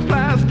way to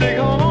plastic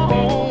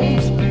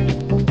homes.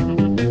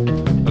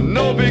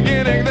 No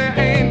beginning, there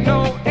ain't no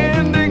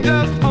ending,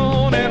 just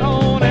on and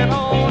on and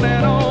on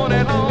and on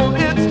and on.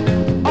 It's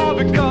all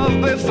because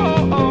they're so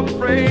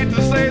afraid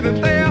to say that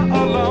they're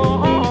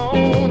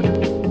alone.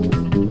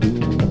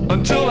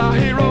 Until our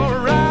hero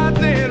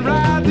rides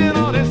in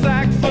on his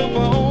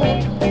saxophone.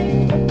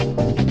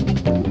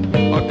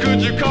 Or could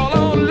you call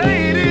on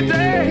Lady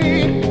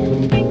Day?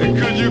 And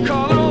could you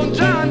call on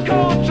John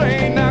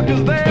Coltrane now?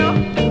 'Cause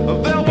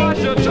they'll wash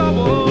your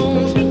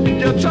troubles,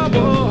 your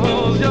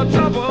troubles, your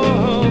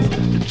troubles,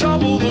 your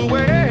troubles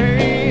away.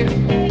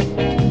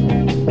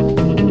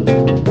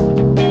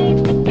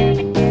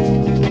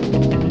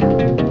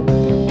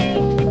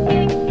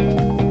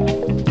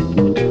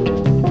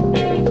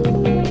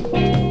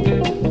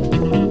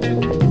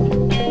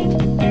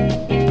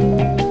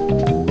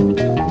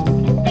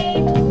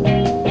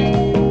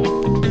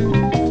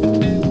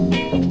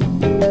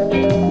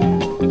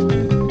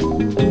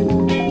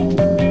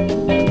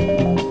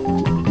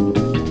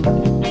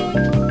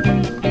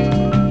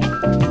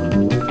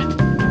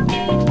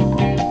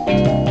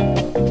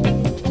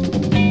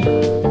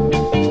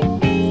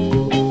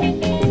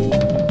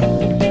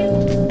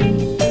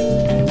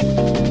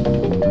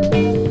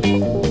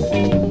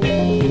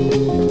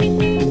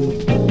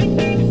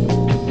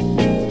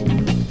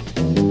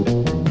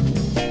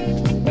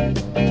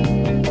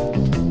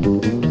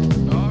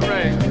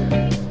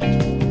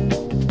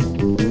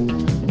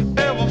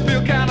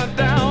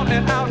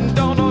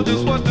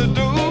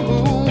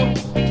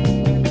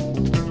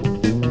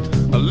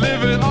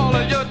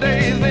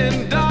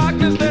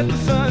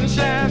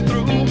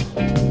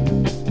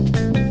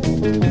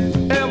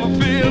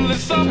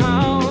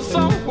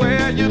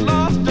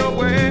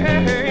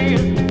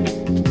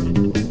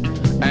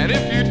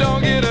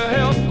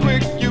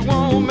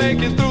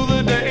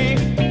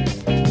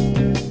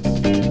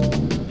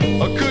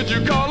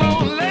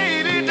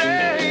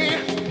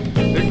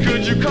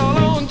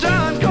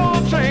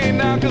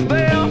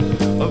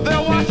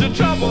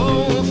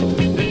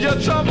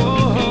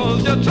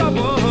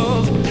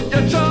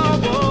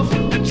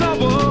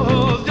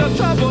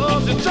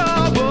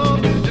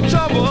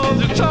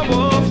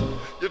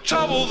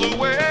 troubles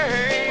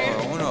away.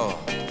 Uno,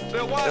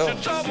 They'll wash your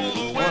troubles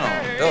away. 1,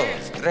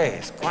 2,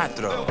 3,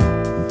 4.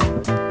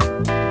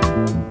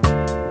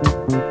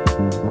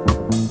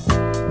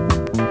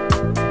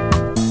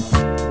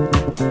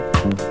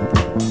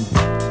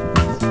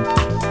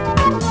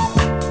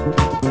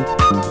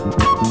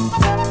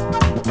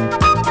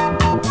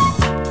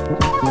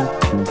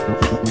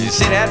 You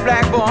see that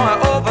black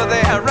boy over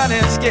there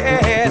running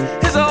scared,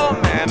 his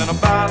old man in a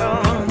bottle.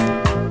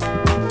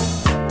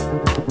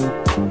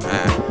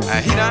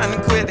 He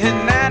done quit his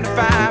 9 to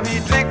 5, he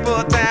drank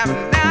full time,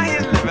 and now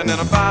he's living in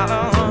a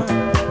bottle.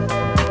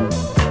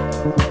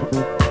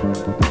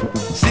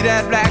 See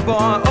that black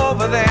boy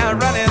over there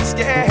running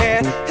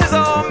scared, his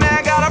old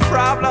man got a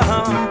problem,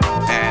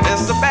 and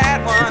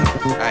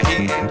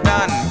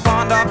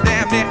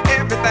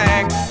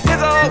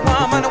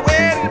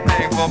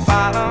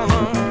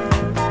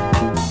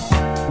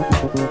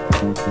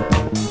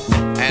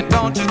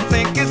don't you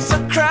think it's a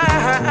crime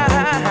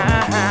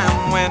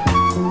when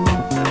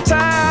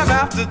time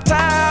after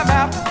time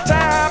after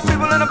time,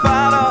 people in a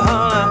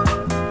bottle,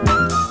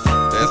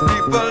 there's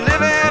people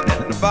living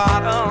in the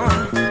bottle.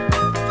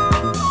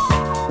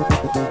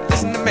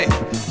 Listen to me,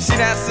 see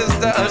that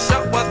sister, her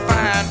show was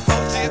fine,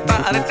 before she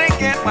started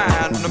drinking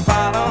wine from the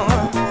bottle.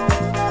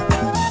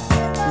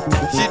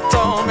 She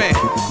told me,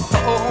 the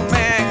old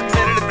man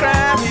committed a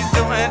crime, he's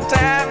doing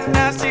time,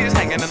 now she's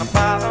hanging in a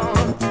bottle.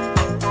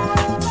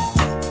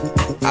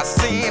 I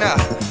seen her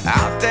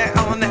out there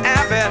on the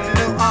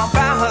avenue all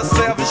by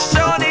herself, and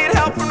sure need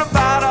help from the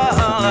bottle.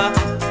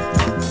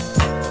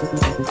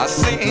 I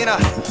seen her,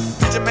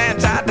 preacher man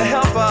tried to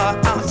help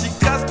her out, she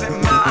cussed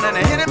him out and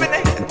hit him in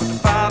the head with the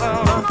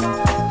bottle.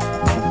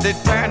 They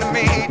turned to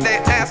me, they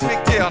asked me,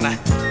 Gilda,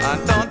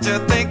 don't you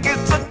think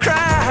it's a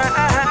crime?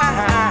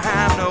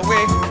 No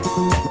way.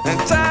 And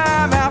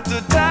time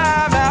after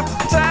time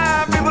after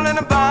time, people in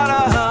the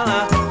bottle,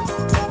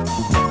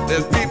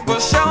 there's people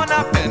showing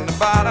up in the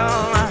bottle.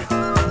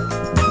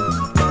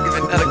 Give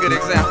another good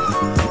example.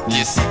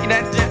 You see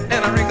that gent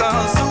in a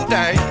wrinkled suit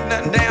there, he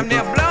done damn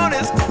near blown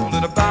his cool to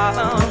the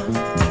bottle.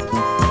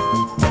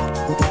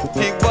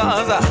 He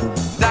was a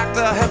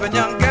doctor helping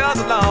young girls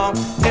along.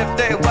 If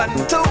they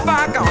wasn't too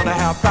far gone to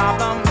have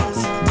problems.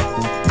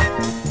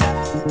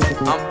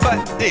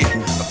 But the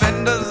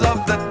offenders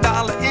of the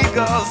Dollar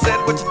Eagle said,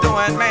 what you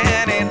doing,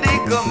 man, ain't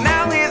legal.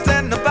 Now he's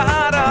in the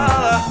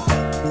bottle,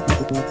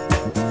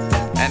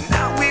 and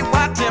now we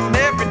watch him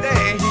every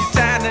day. He's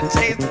trying to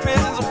chase the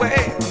prisons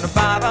away from the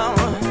bottle.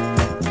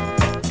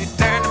 He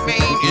turned to me,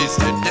 he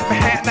said, "Get my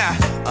hand now.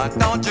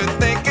 Don't you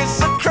think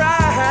it's a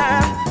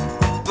crime?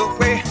 The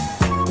way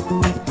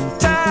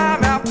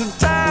time after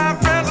time,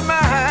 friends of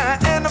mine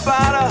in the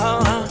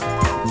bottle.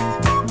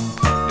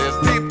 There's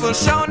people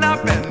showing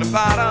up in the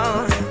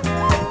bottle."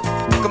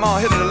 Come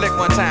on, hit it a lick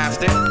one time,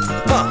 stick.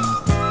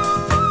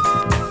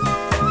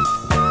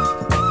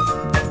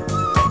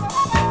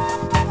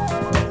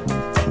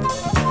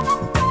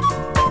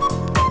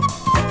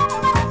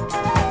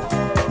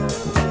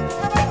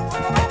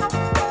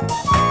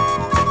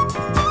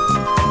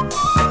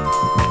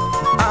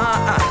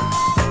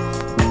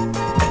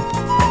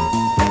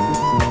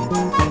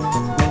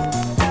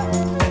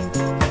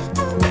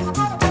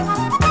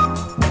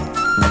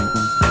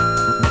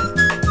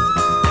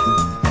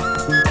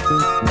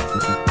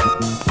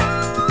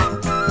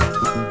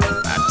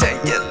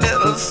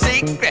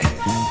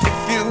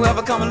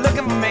 Ever come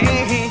looking for me,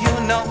 you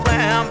know where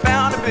I'm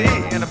bound to be,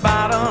 in the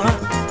bottle.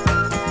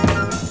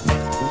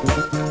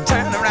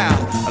 Turn around,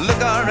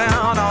 look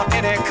around on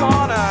any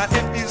corner.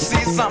 If you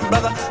see some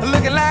brother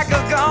looking like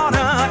a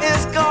goner,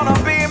 it's gonna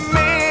be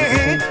me.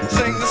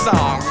 Sing the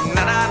song.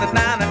 Na na na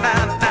na na na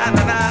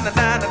na na na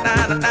na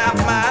na na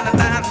na na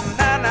na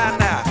na na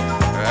na.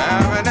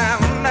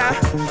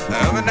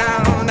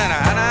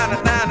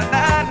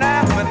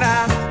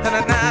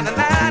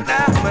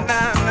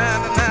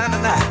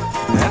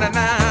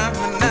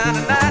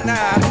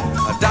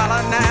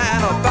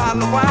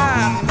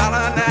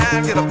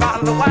 Get a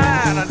bottle of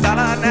wine,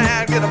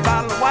 $1.09, get a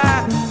bottle of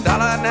wine,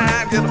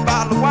 $1.09, get a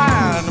bottle of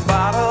wine in the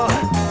bottle.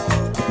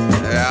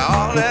 Yeah,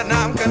 all that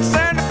I'm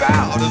concerned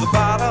about is a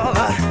bottle.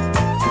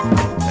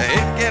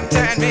 It can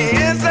turn me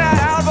inside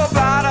out of a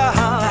bottle.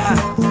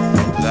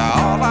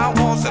 All I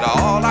want,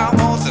 all I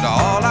want,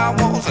 all I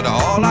want,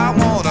 all I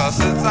want,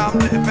 since I'm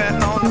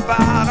living on the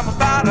bottom of a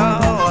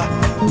bottle.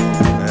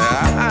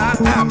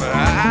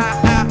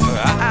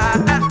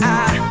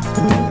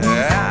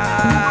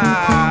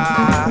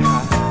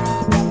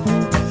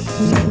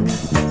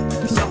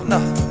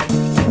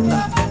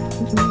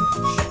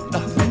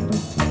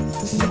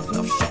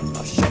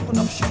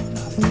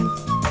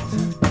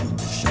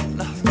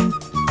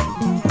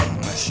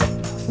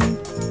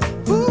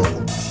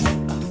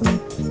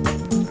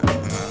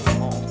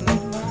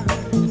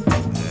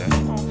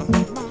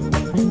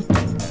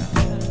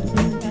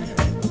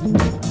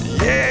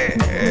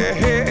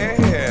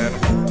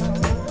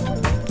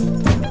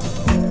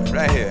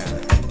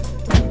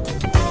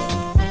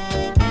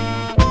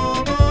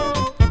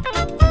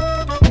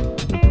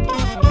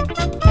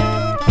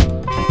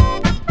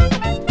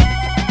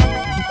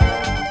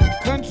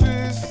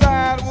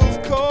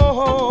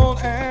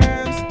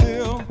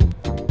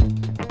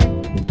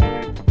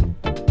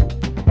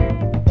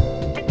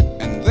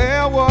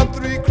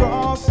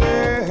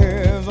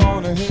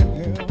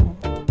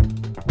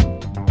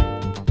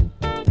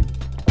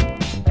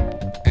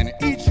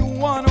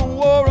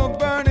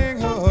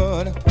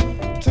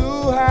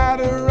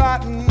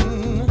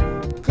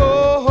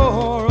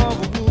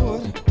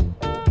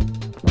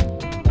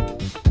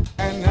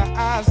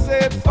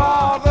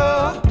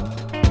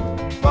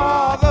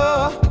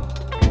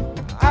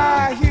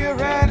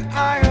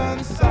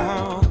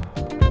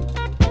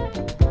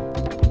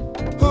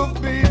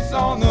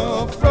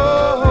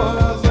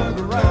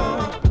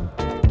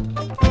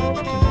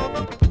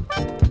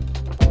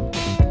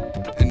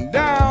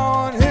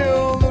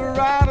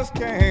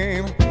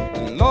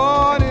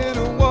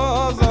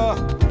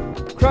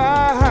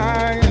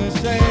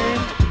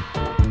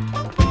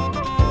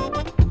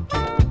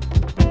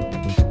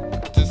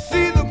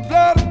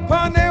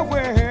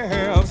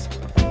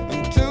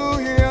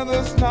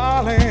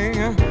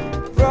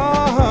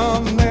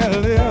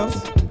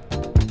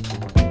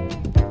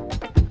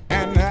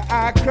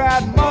 I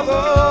cried,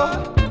 mother,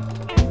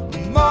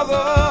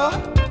 mother,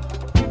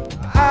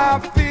 I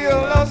feel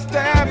a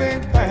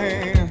stabbing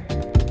pain.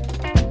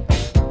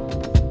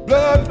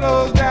 Blood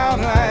flows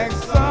down like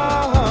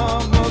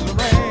summer's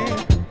rain.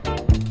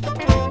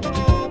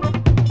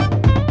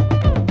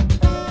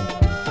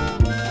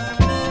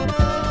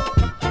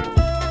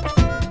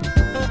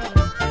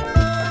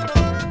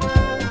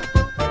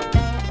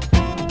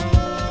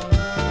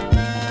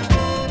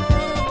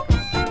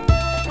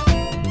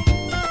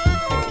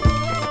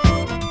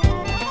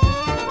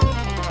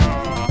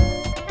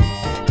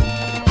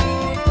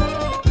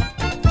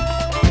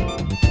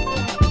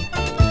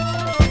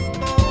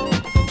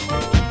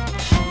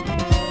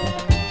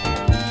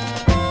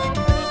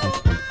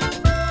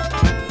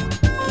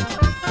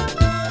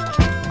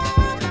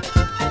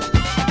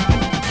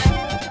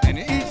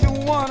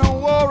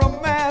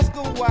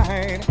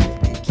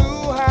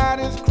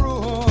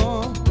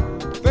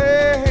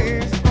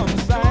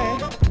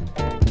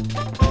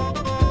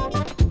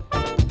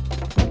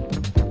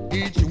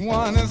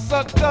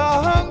 Sucked a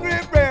hungry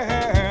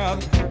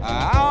breath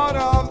out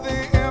of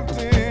the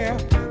empty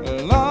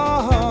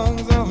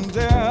lungs of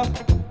death.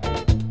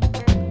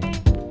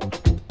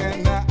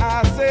 And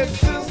I said,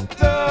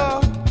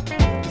 sister,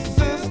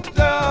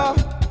 sister,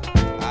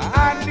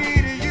 I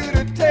need you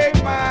to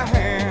take my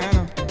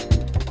hand.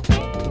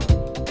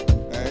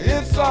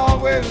 It's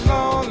always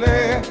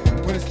lonely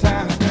when it's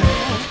time to stand.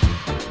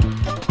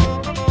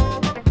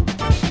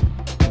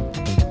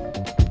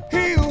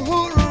 He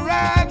who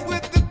rides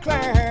with the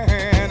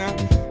clan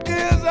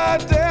is a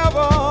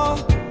devil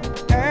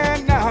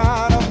and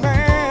not a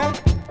man.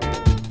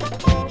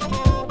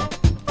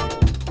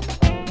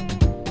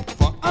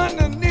 For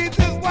underneath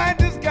his white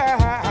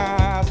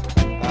disguise,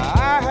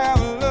 I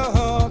have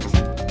looked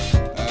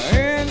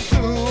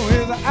into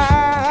his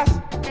eyes,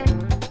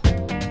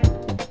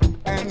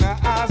 and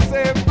I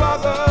say,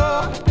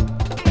 brother,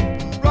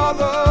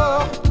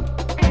 brother,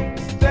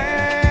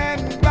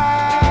 stand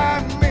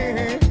by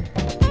me.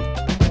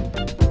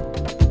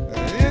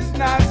 It's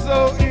not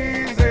so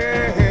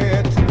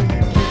easy to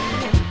leave.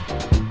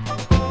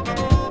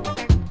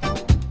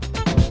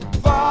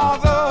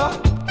 Father,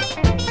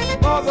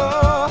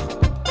 mother,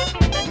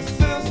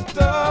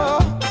 sister,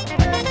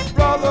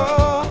 brother,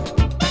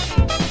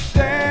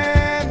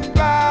 stand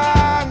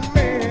by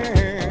me.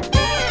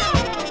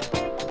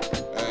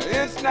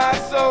 It's not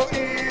so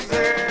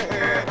easy.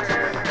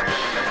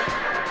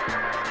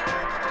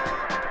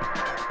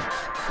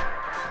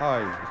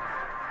 Hi.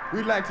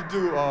 We'd like to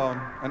do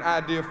an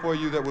idea for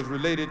you that was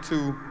related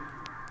to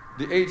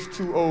the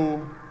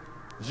H2O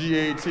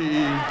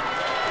GATE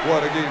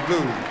Watergate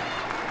Blues.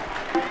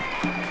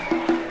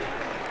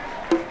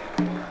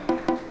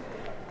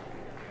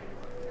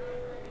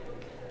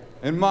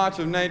 In March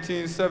of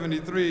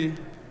 1973,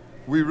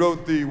 we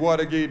wrote the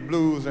Watergate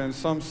Blues, and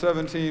some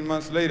 17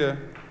 months later,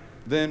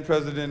 then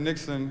President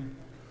Nixon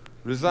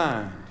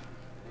resigned.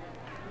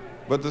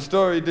 But the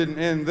story didn't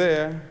end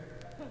there,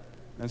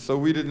 and so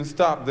we didn't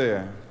stop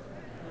there.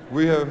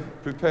 We have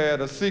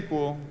prepared a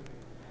sequel,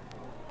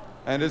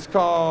 and it's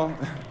called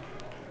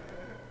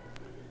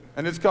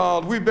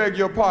We Beg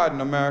Your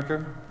Pardon,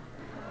 America.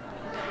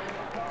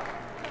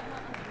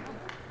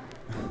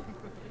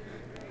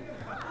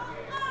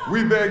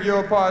 We beg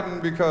your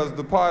pardon because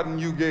the pardon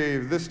you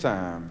gave this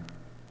time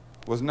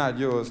was not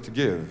yours to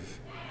give.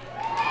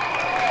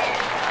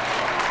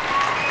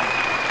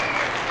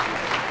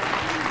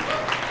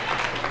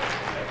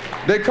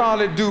 They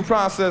call it due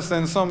process,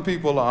 and some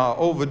people are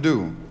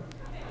overdue.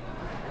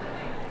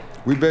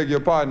 We beg your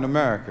pardon,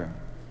 America.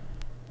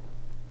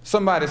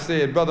 Somebody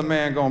said, brother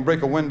man gonna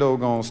break a window,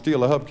 gonna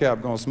steal a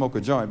hubcap, gonna smoke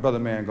a joint, brother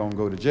man gonna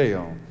go to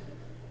jail.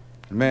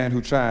 The man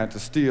who tried to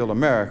steal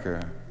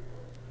America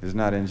is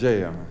not in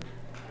jail.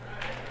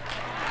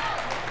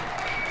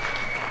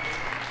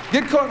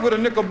 Get caught with a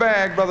nickel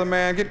bag, brother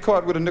man, get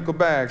caught with a nickel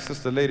bag,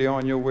 sister lady,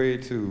 on your way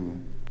to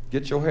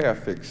get your hair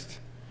fixed.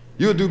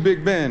 You'll do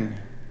Big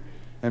Ben,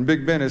 and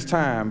Big Ben is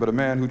time, but a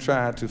man who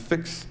tried to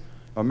fix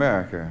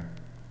America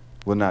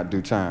will not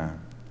do time.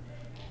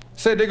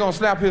 Said they're gonna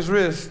slap his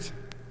wrist,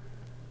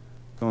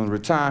 gonna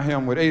retire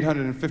him with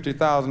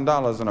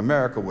 $850,000, and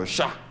America was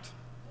shocked.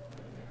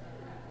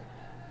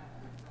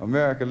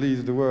 America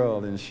leads the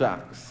world in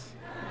shocks.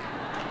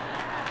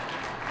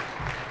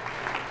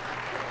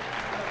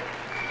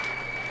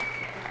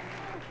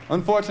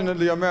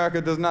 Unfortunately,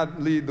 America does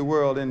not lead the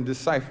world in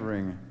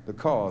deciphering the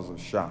cause of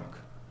shock.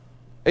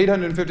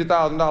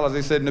 $850,000,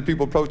 they said, and the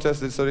people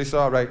protested, so they said,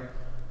 all right,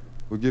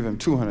 we'll give him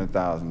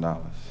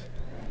 $200,000.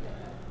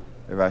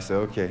 Everybody said,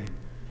 okay.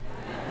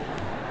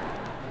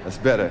 That's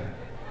better.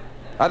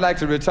 I'd like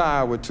to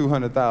retire with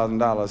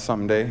 $200,000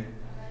 someday.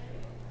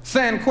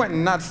 San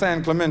Quentin, not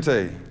San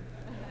Clemente.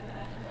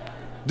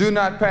 Do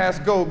not pass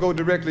go, go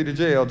directly to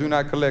jail. Do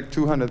not collect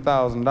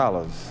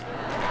 $200,000.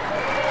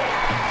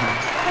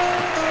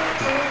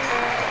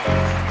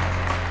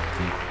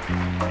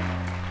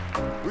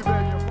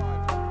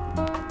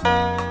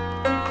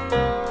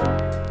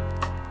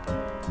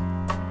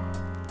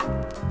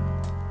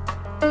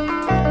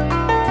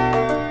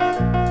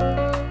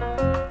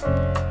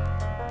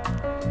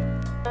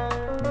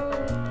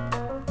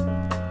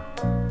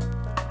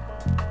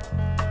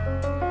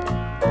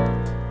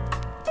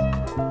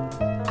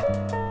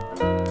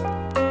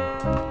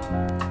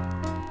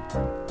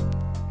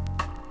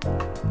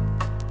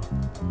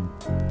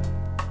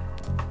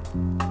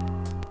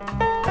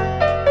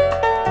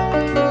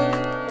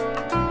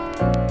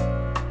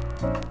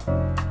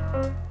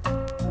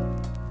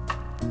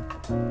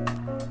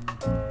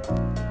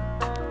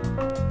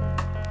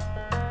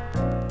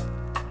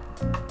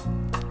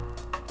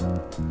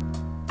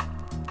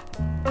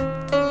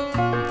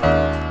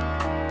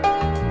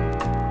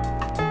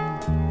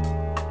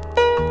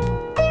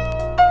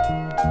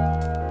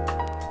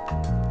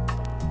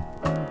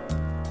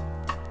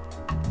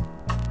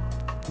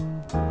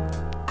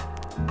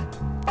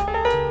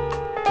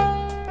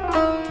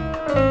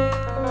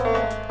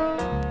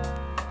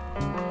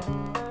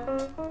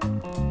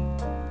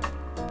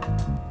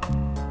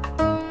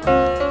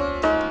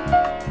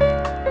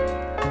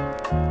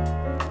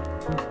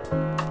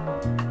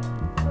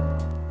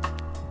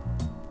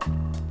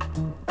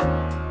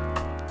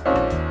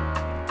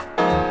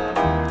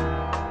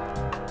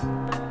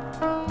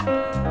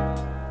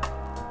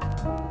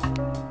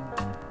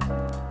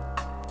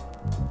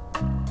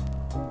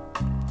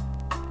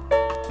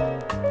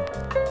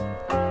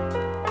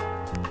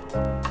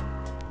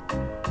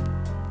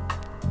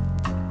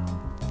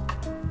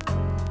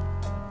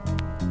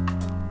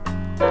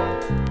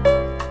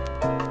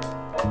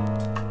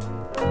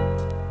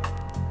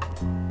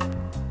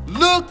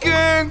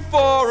 Looking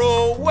for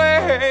a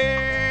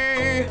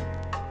way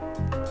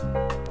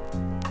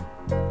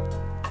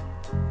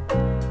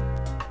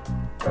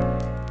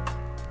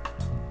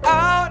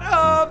out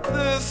of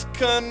this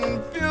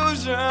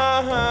confusion.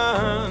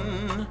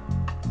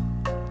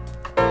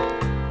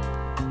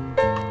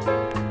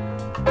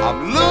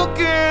 I'm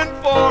looking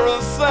for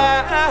a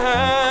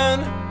sign.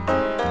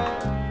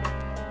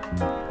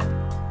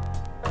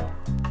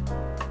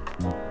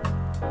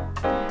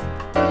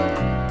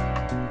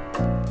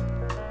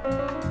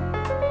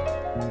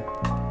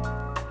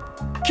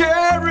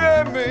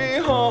 Carry me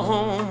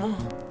home.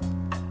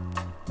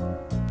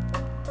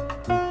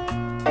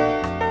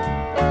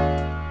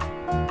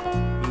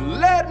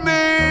 Let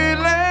me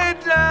lay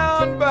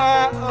down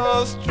by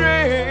a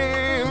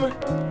stream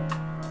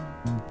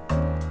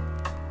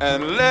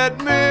and let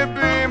me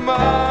be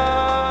miles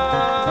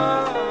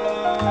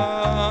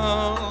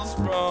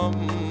from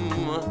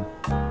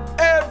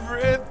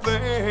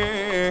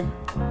everything.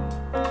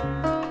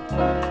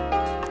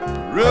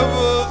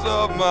 Rivers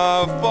of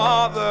my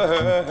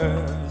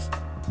fathers,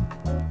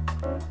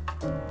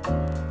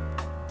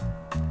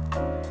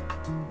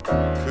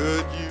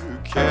 could you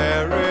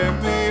carry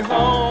me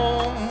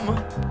home?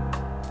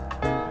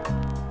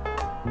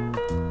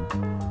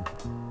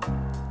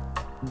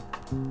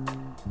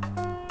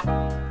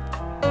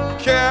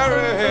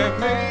 Carry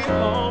me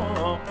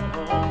home.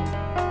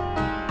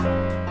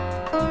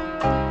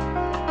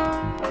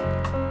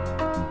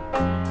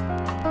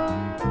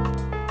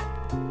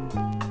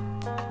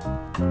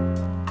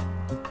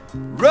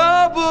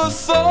 Rubber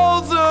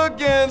soles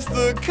against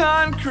the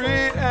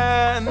concrete,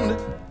 and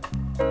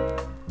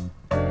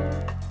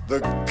the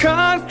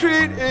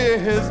concrete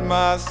is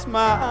my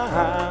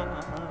smile.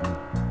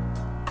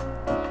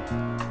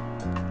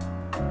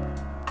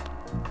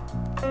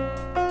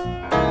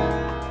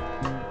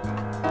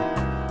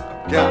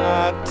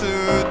 Got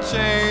to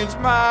change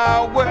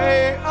my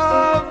way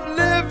of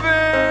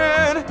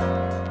living.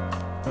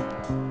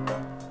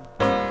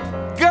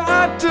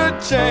 Got to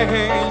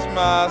change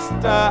my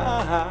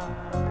style.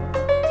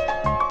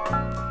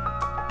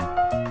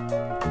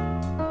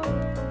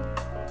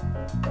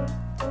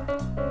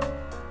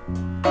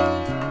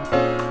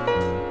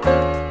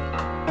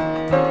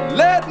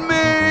 Let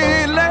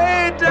me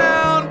lay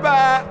down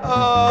by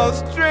a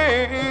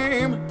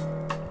stream,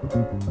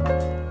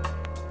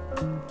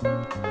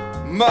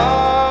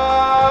 miles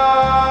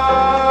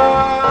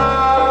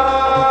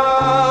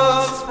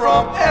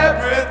from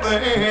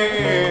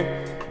everything.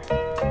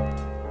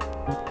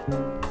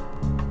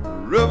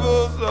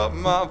 Rivers of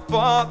my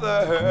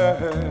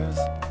fathers,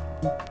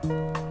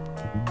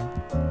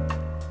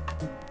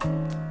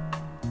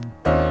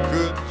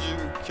 could you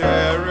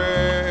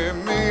carry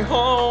me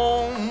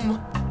home?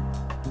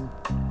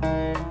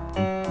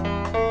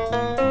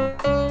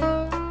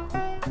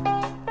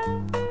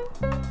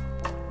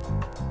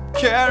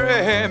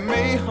 Carry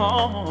me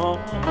home.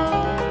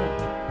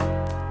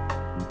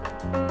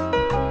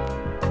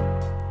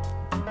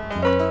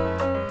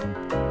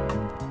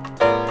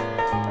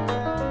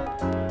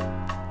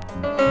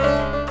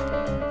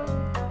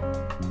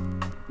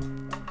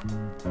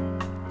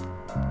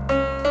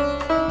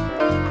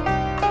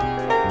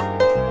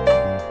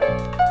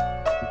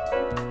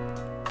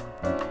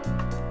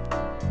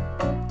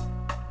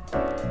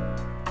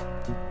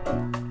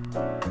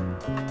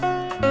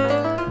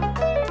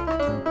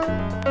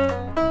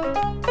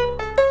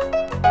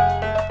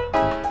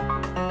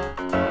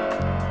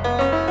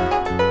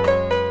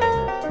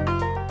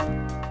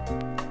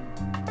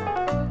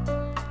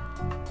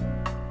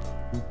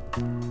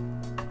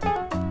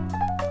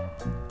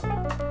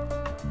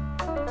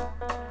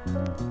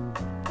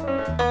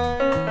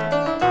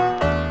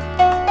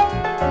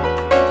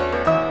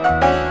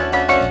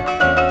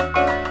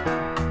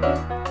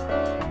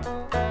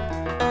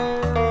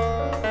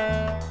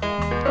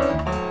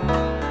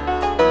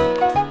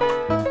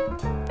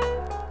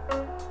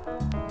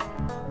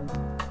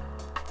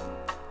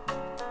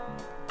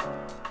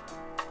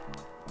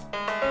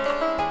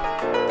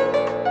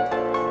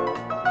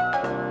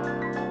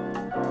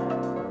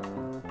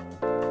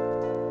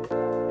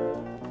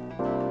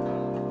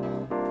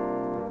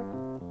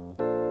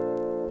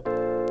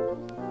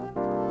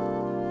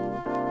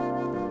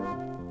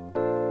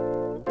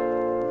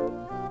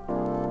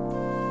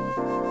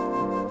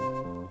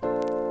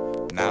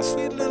 Now,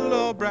 sweet little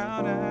old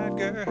brown-eyed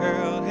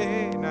girl,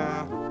 hey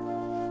now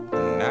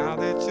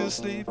that you're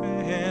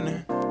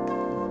sleeping,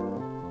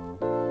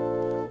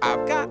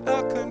 I've got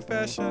a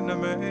confession to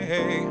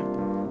make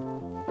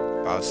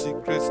about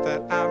secrets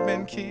that I've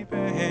been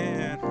keeping.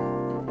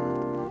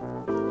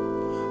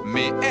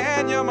 Me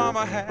and your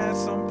mama had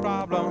some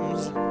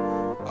problems,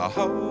 a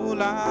whole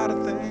lot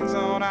of things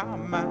on our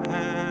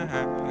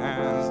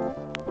minds.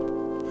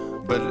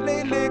 But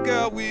lately,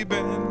 girl, we've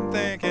been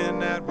thinking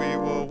that we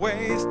were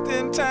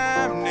wasting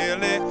time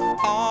nearly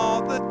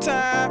all the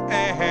time.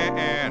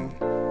 And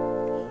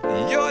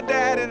your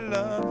daddy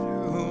loves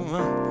you.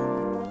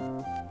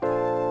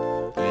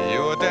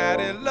 Your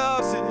daddy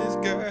loves his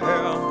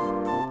girl.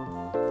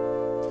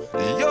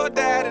 Your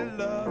daddy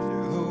loves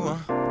you.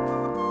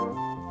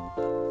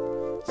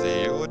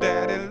 See, your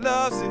daddy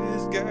loves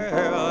his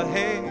girl.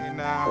 Hey,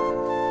 now.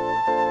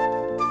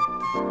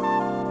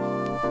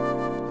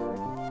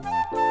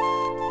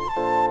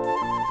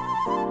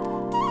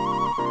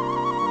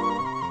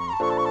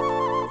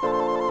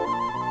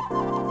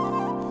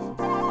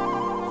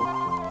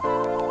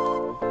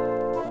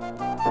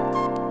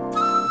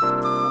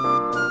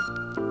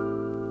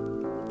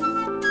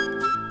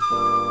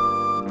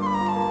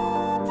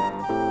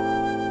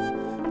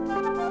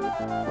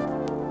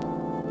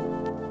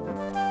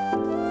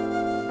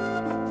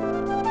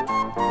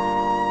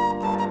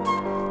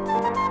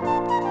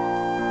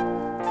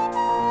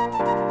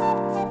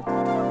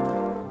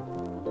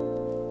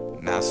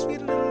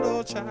 Sweet little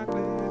old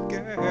chocolate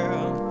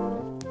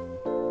girl,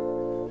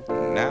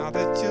 now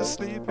that you're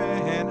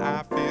sleeping,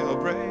 I feel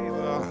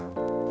braver.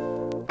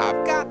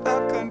 I've got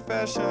a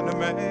confession to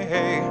make.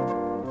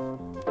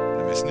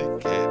 Let me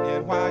sneak it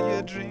in while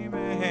you're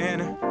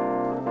dreaming.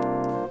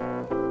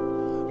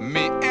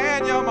 Me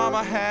and your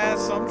mama had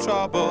some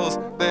troubles.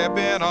 There've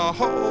been a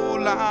whole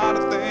lot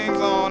of things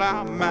on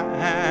our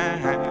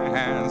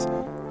minds.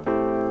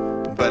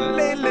 But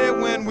lately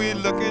when we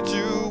look at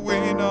you,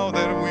 we know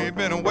that we've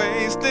been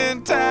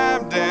wasting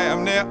time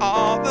damn near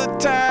all the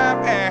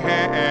time.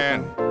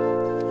 And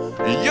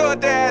your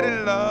daddy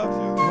loves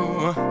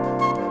you.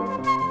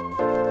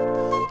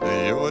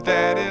 Your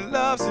daddy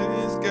loves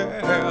his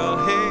girl.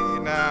 Hey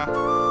now,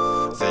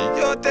 say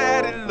your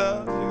daddy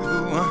loves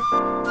you.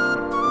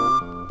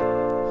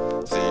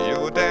 Say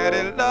your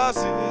daddy loves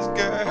his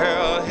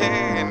girl.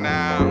 Hey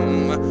now,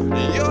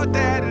 your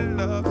daddy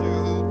loves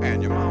you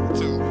and your mama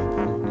too.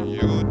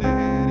 Your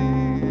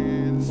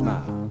daddy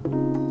smile.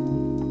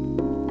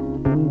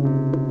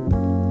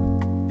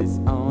 It's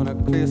on a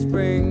clear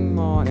spring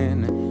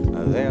morning.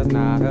 There's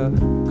not a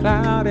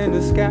cloud in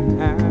the sky,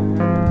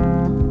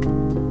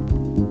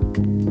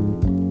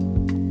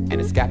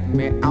 and it's got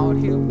me out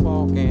here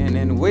walking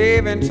and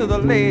waving to the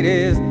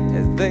ladies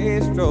as they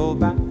stroll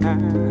by.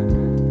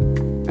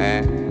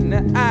 And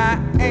I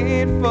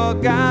ain't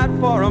forgot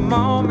for a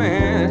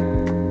moment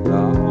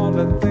all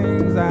the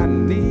things I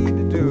need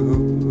to do.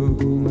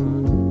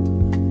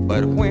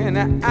 But when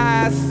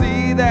I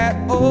see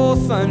that old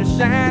sun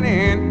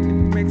shining,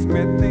 it makes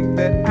me think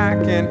that I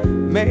can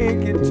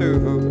make it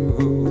too.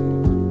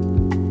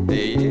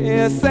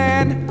 Yes,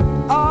 and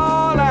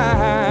all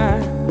I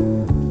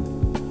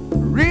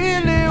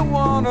really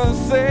wanna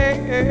say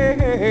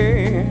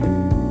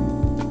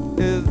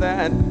is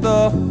that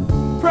the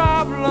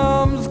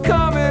problems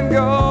come and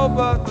go,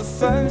 but the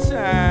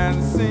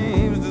sunshine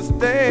seems to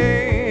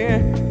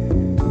stay.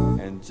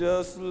 And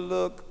just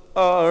look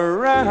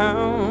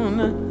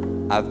around,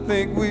 I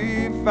think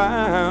we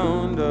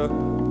found a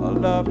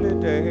lovely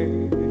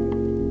day.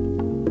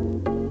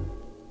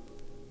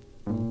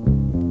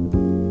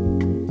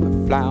 The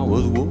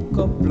flowers woke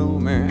up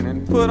blooming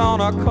and put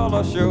on a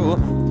color show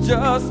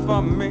just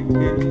for me. I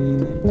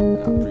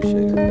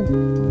appreciate it.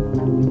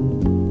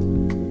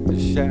 The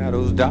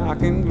shadows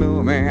dark and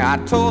gloomy, I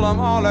told them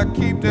all to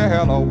keep the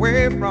hell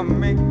away from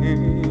me,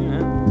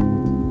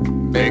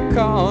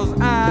 because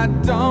I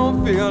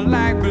don't feel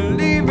like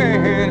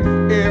believing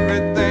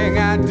everything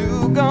I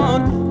do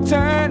gon'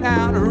 turn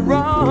out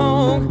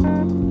wrong.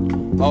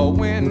 Or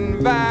when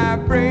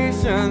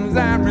vibrations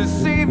I'm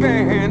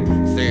receiving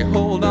say,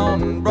 hold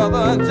on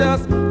brother,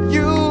 just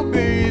you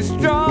be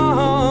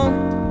strong.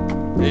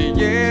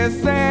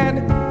 Yes,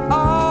 and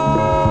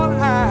all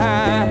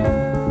I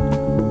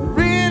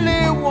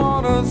really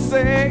wanna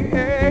say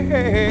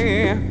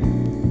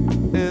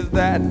is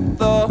that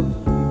the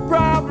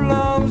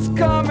problems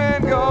come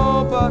and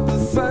go, but the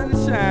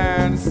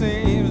sunshine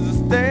seems to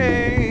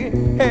stay.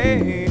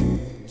 Hey,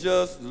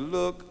 just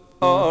look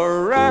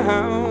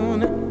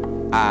around,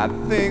 I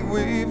think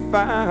we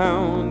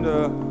found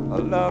a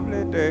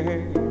lovely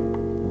day.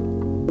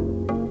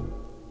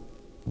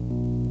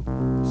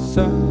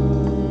 Sometimes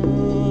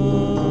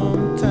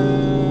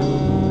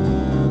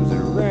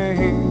it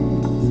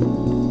rains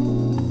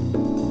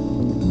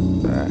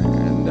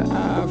and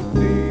I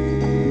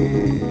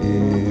feel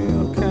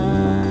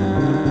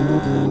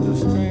kind of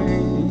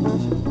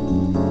strange,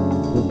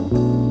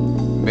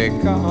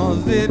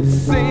 because it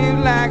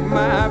seems like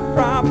my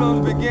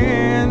problems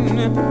begin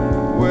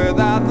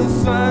without the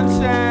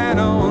sunshine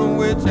on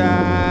which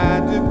I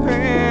depend.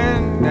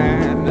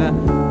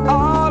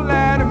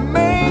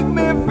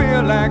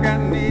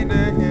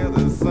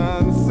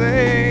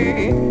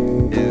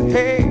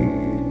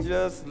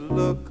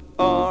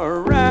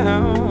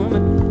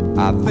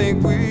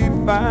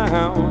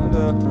 found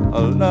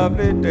a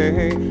lovely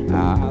day.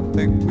 I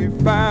think we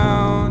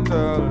found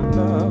a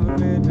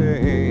lovely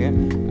day.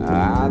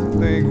 I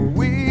think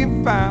we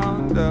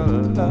found a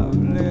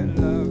lovely,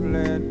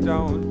 lovely.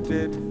 Don't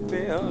it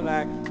feel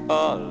like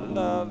a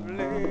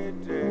lovely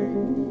day?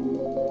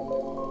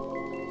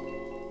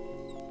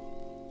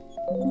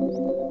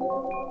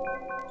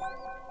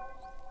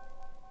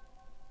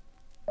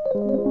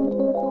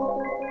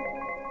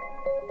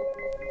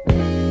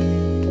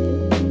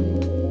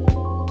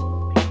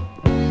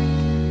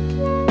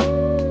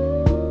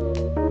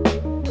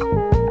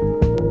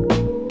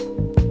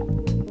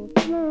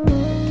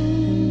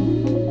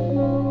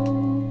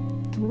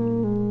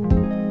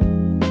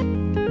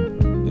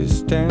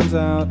 Stands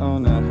out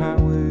on the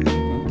highway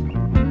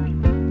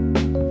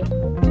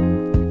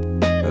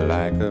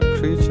like a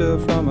creature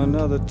from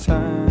another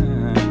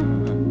time.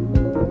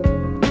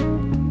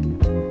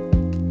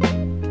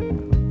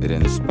 It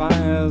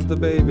inspires the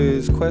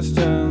baby's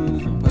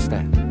questions. What's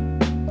that?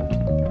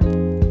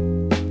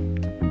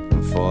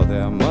 For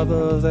their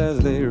mothers as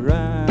they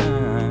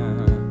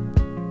rhyme.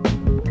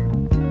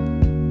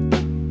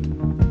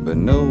 But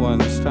no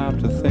one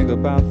stopped to think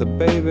about the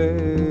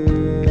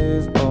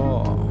babies or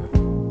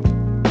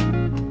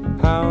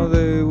how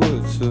they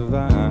would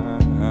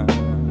survive.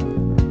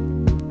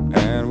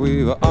 And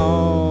we've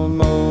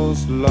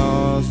almost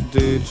lost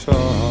Detroit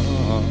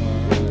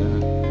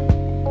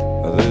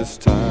this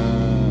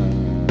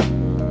time.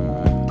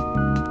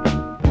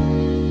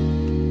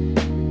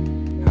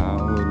 How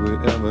would we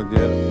ever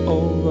get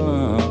over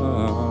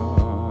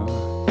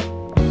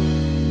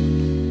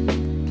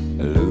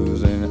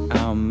losing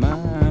our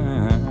minds?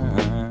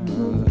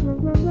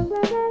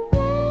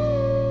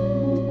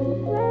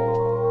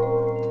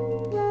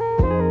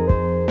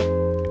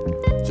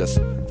 Just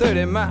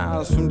 30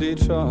 miles from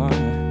Detroit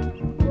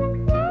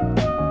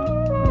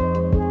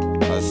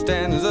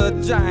stands a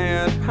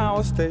giant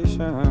power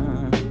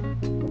station.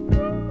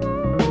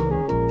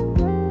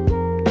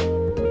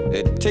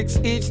 It ticks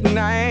each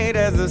night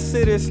as the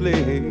city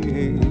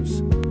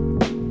sleeps.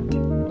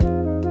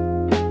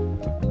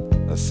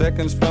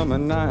 Seconds from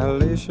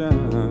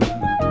annihilation.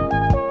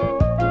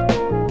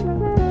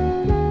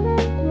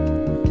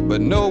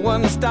 But no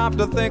one stopped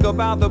to think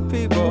about the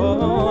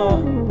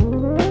people,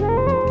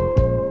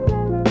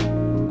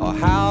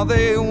 how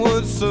they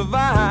would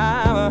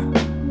survive.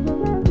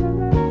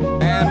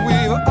 And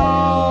we've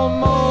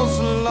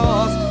almost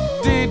lost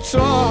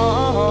Detroit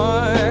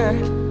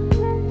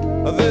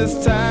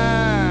this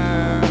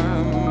time.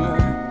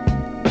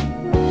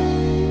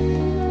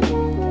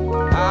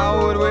 How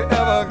would we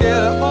ever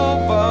get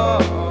over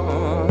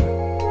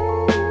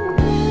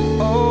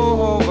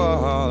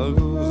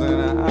losing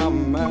our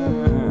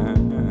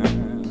mind?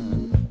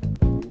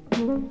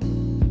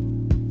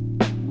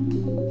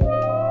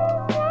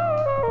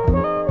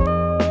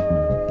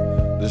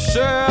 The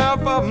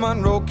sheriff of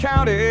Monroe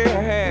County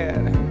had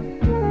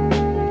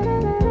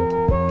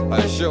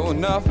sure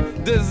enough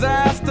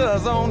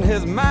disasters on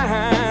his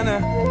mind.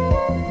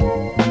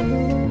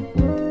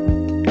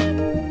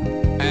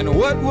 And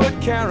what would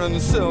Karen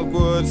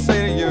Silkwood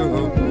say to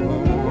you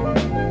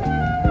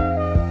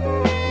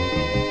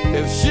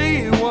if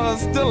she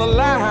was still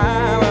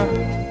alive?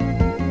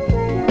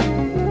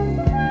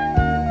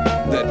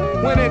 That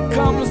when it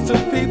comes to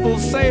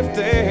people's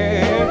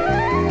safety,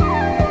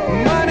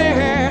 money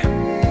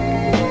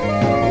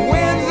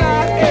wins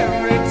out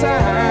every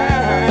time.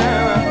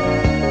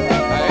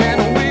 And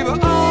we've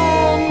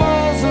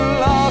almost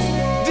lost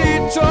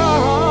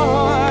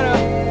Detroit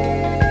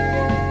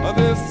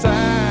this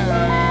time.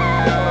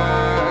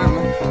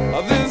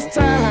 This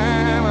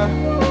time,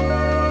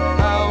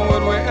 how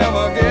would we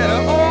ever get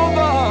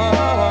over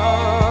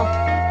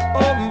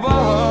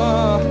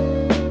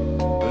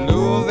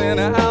losing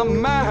our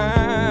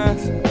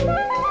minds?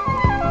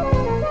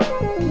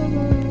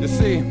 You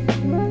see,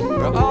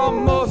 we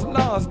almost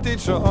lost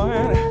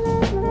Detroit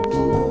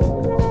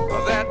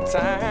that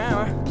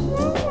time.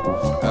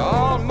 We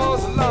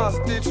almost lost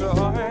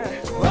Detroit.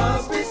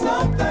 Must be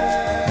something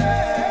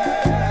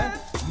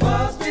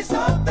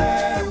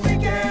we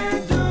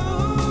can do.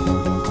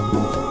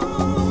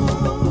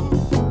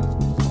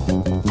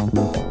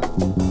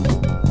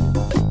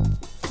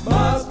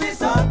 Must be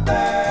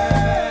something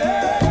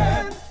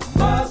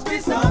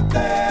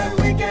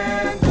we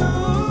can do.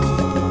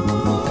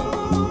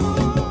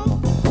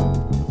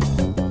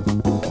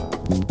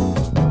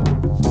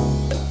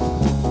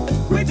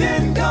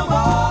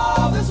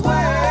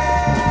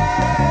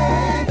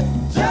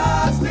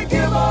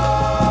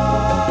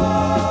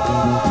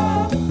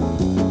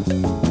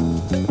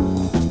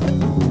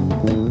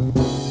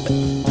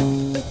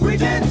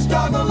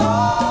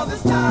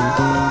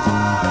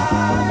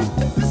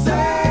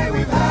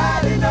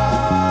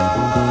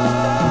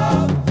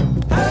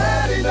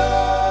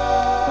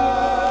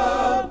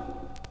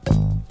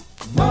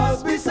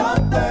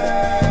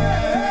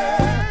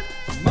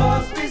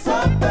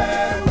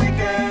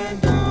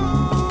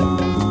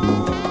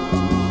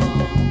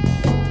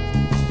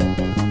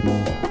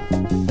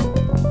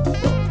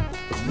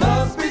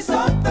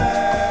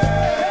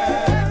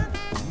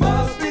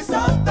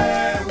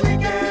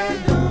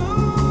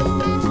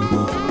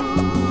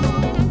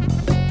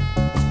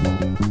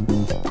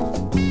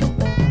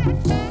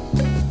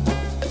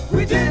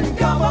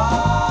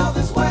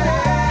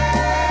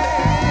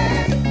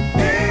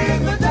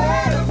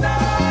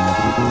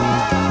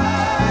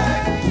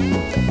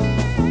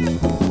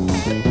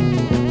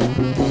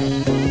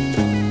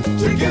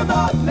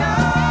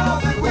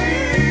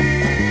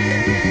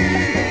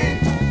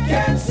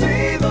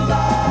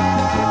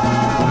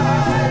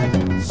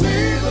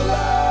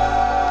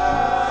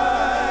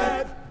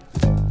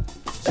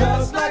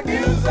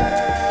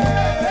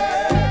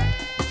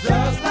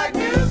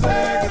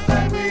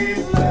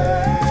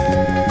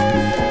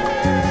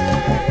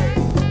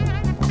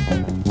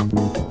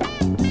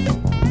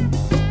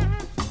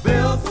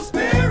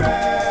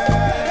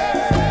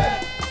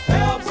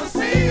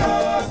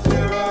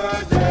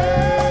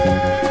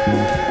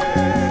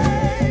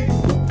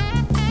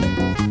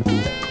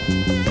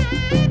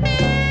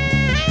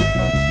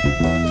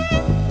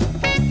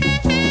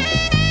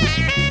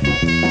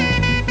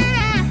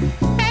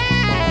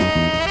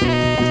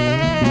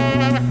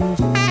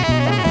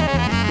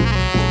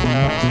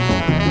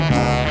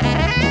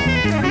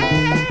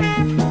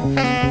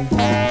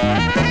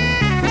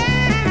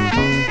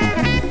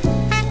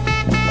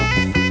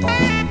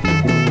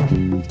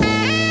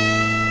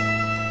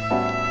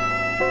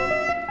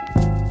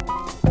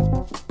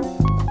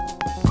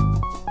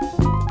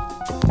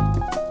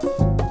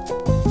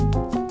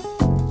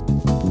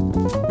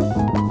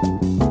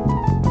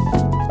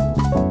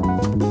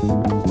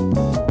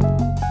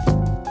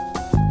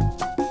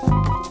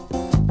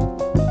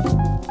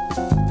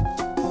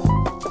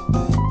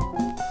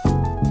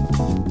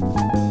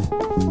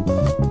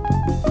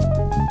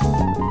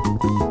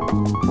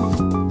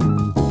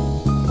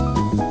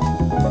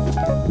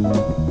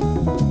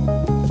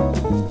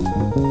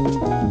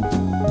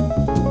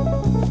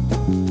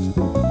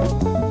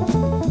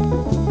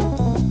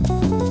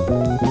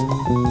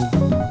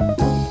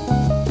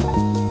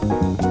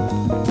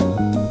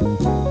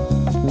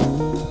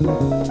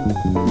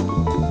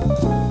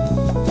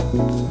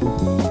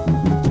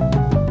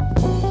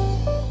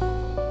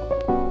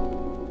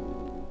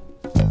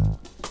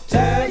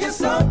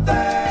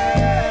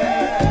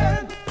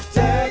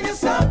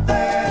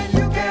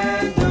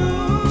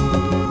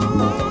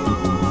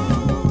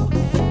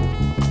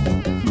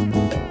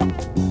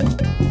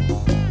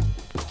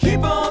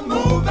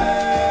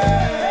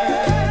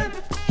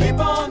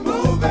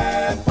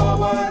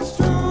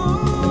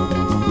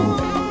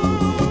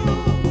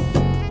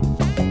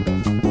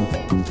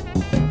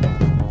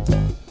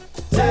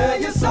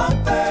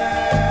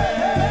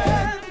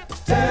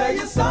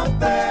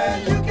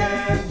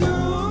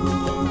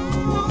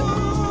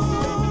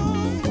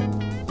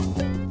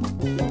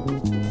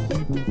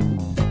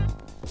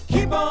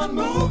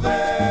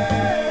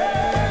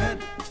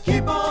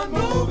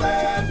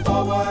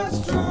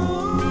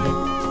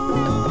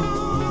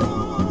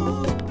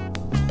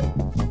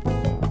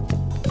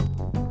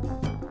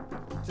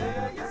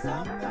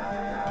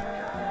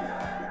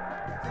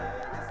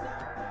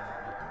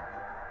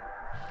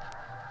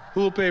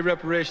 Who'll pay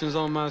reparations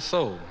on my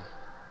soul?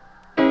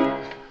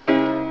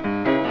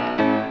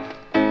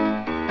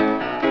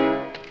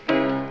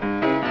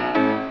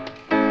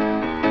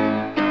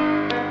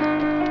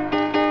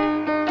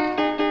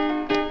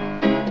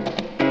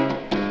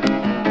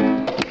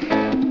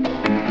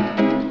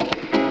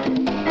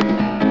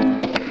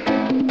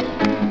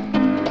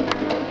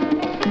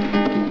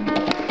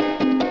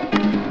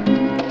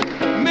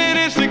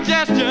 Many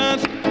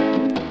suggestions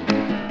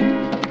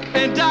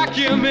and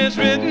documents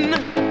written,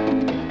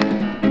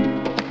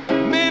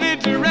 many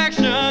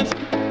directions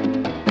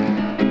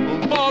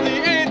for the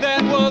aid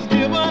that was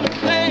given.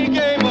 They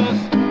gave us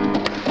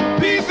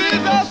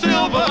pieces of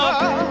silver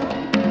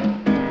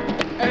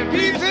and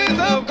pieces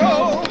of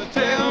gold.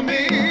 Tell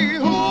me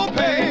who'll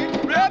pay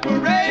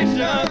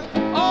reparations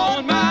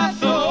on my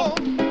soul.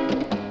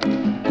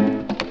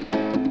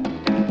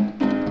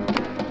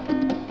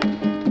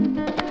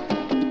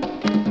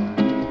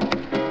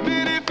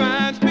 Many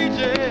fine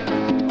speeches,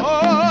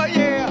 oh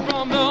yeah,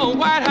 from the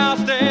White House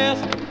stairs,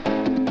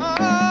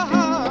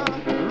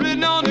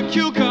 written on the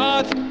cue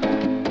cards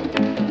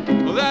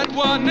that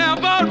were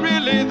never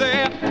really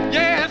there.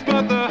 Yes,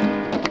 but the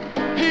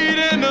heat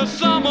in the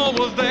summer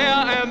was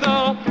there and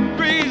the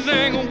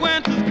freezing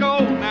winter's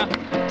cold. Now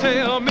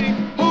tell me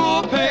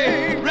who'll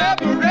pay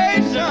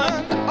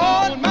reparations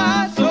on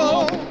my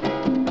soul.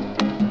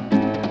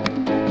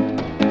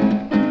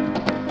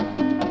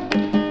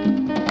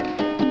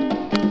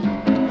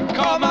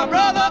 Call my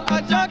brother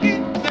a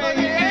junkie, say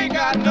he ain't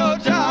got no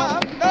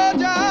job, no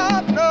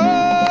job,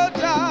 no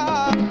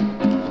job.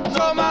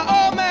 Told my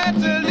old man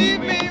to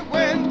leave me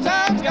when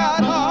times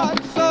got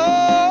hard, so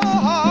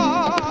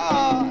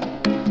hard.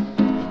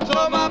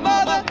 Told my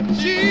mother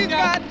she's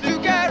got to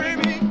carry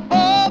me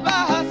all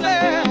by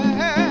herself.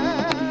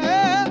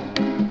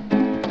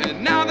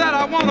 And now that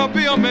I wanna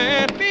be a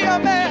man,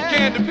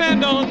 can't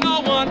depend on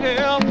no one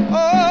else.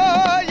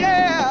 Oh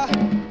yeah.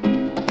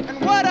 And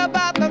what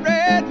about the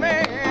red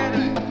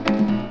man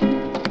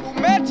who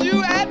met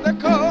you at the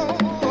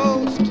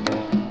coast?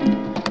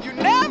 You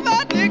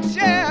never did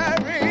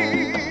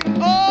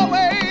sharing,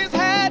 always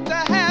had to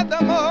have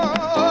the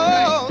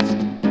most.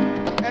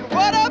 And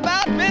what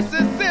about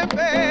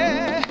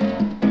Mississippi,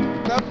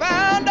 the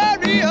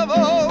boundary of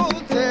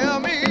old? Tell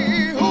me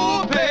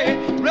who'll pay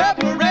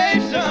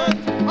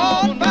reparations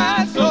on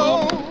my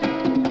soul.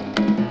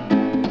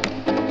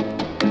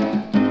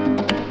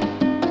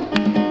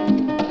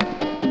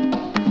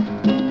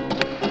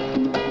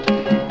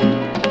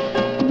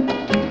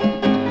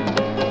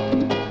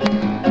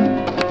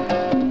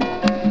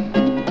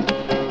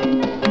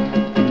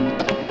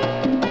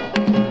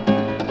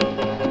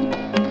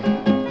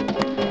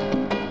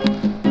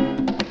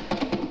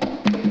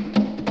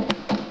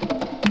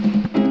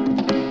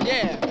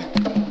 Yeah.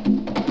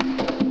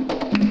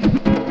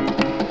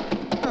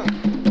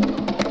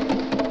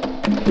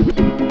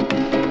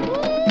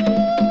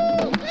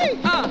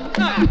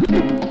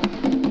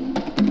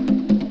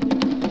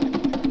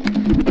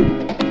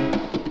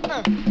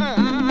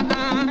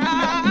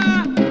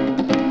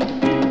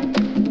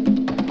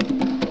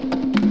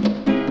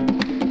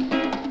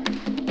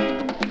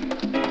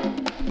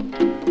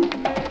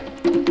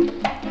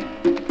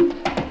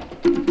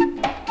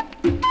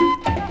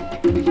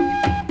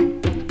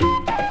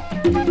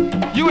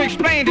 You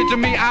explained it to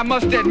me, I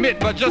must admit,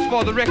 but just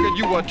for the record,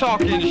 you were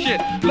talking shit.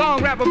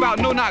 Long rap about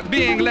no knock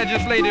being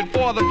legislated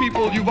for the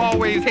people you've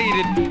always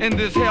hated in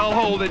this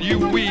hellhole that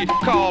we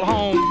call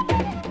home.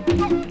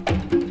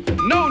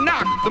 No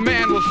knock, the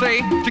man will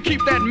say, to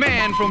keep that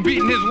man from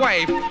beating his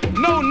wife.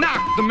 No knock,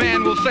 the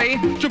man will say,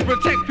 to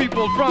protect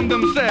people from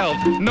themselves.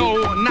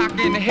 No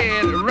knocking,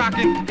 head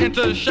rocking,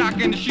 into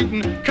shocking,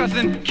 shooting,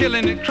 cussing,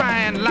 killing,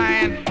 crying,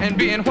 lying, and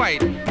being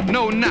white.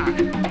 No knock.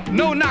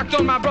 No knocked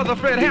on my brother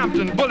Fred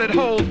Hampton, bullet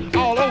holes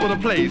all over the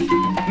place.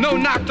 No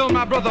knocked on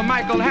my brother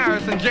Michael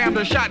Harrison, jammed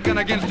a shotgun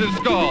against his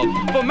skull.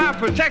 For my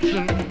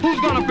protection, who's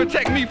gonna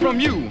protect me from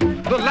you?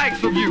 the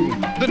likes of you,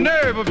 the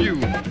nerve of you,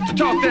 to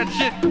talk that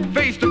shit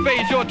face to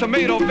face, your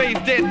tomato face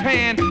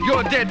deadpan,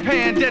 your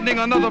deadpan deadening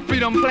another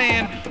freedom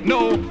plan.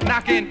 No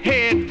knocking,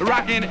 head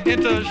rocking,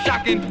 into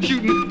shocking,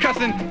 shooting,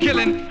 cussing,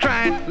 killing,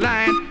 crying,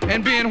 lying,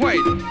 and being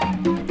white.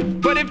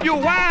 But if you're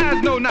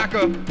wise, no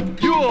knocker,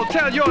 you'll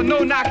tell your no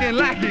knocking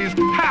lackeys,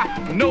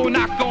 ha! No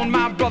knock on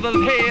my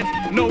brother's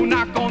heads, no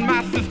knock on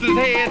my sister's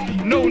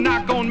heads, no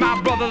knock on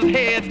my brother's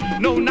heads,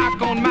 no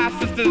knock on my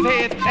sister's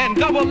heads, and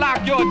double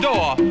lock your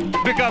door,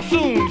 because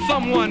soon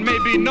someone may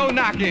be no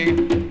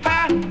knocking,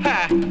 ha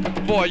ha,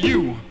 for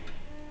you.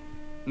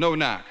 No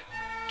knock,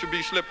 to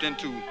be slipped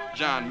into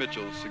John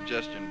Mitchell's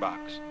suggestion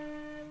box.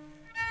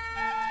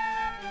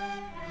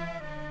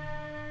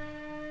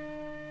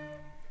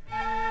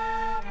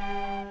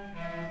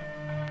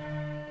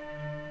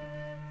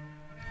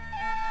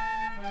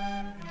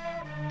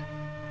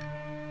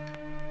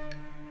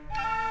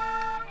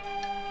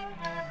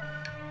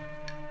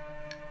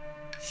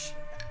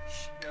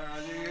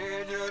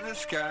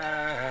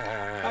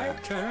 Sky.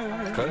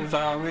 'Cause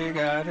all we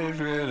got is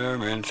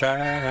rhythm and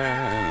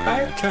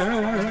time.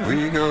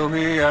 We go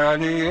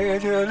beyond the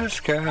edge of the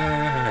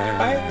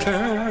sky.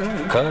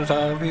 'Cause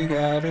all we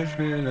got is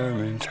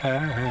rhythm and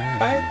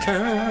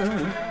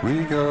time.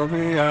 We go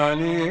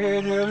beyond the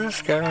edge of the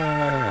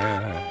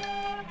sky.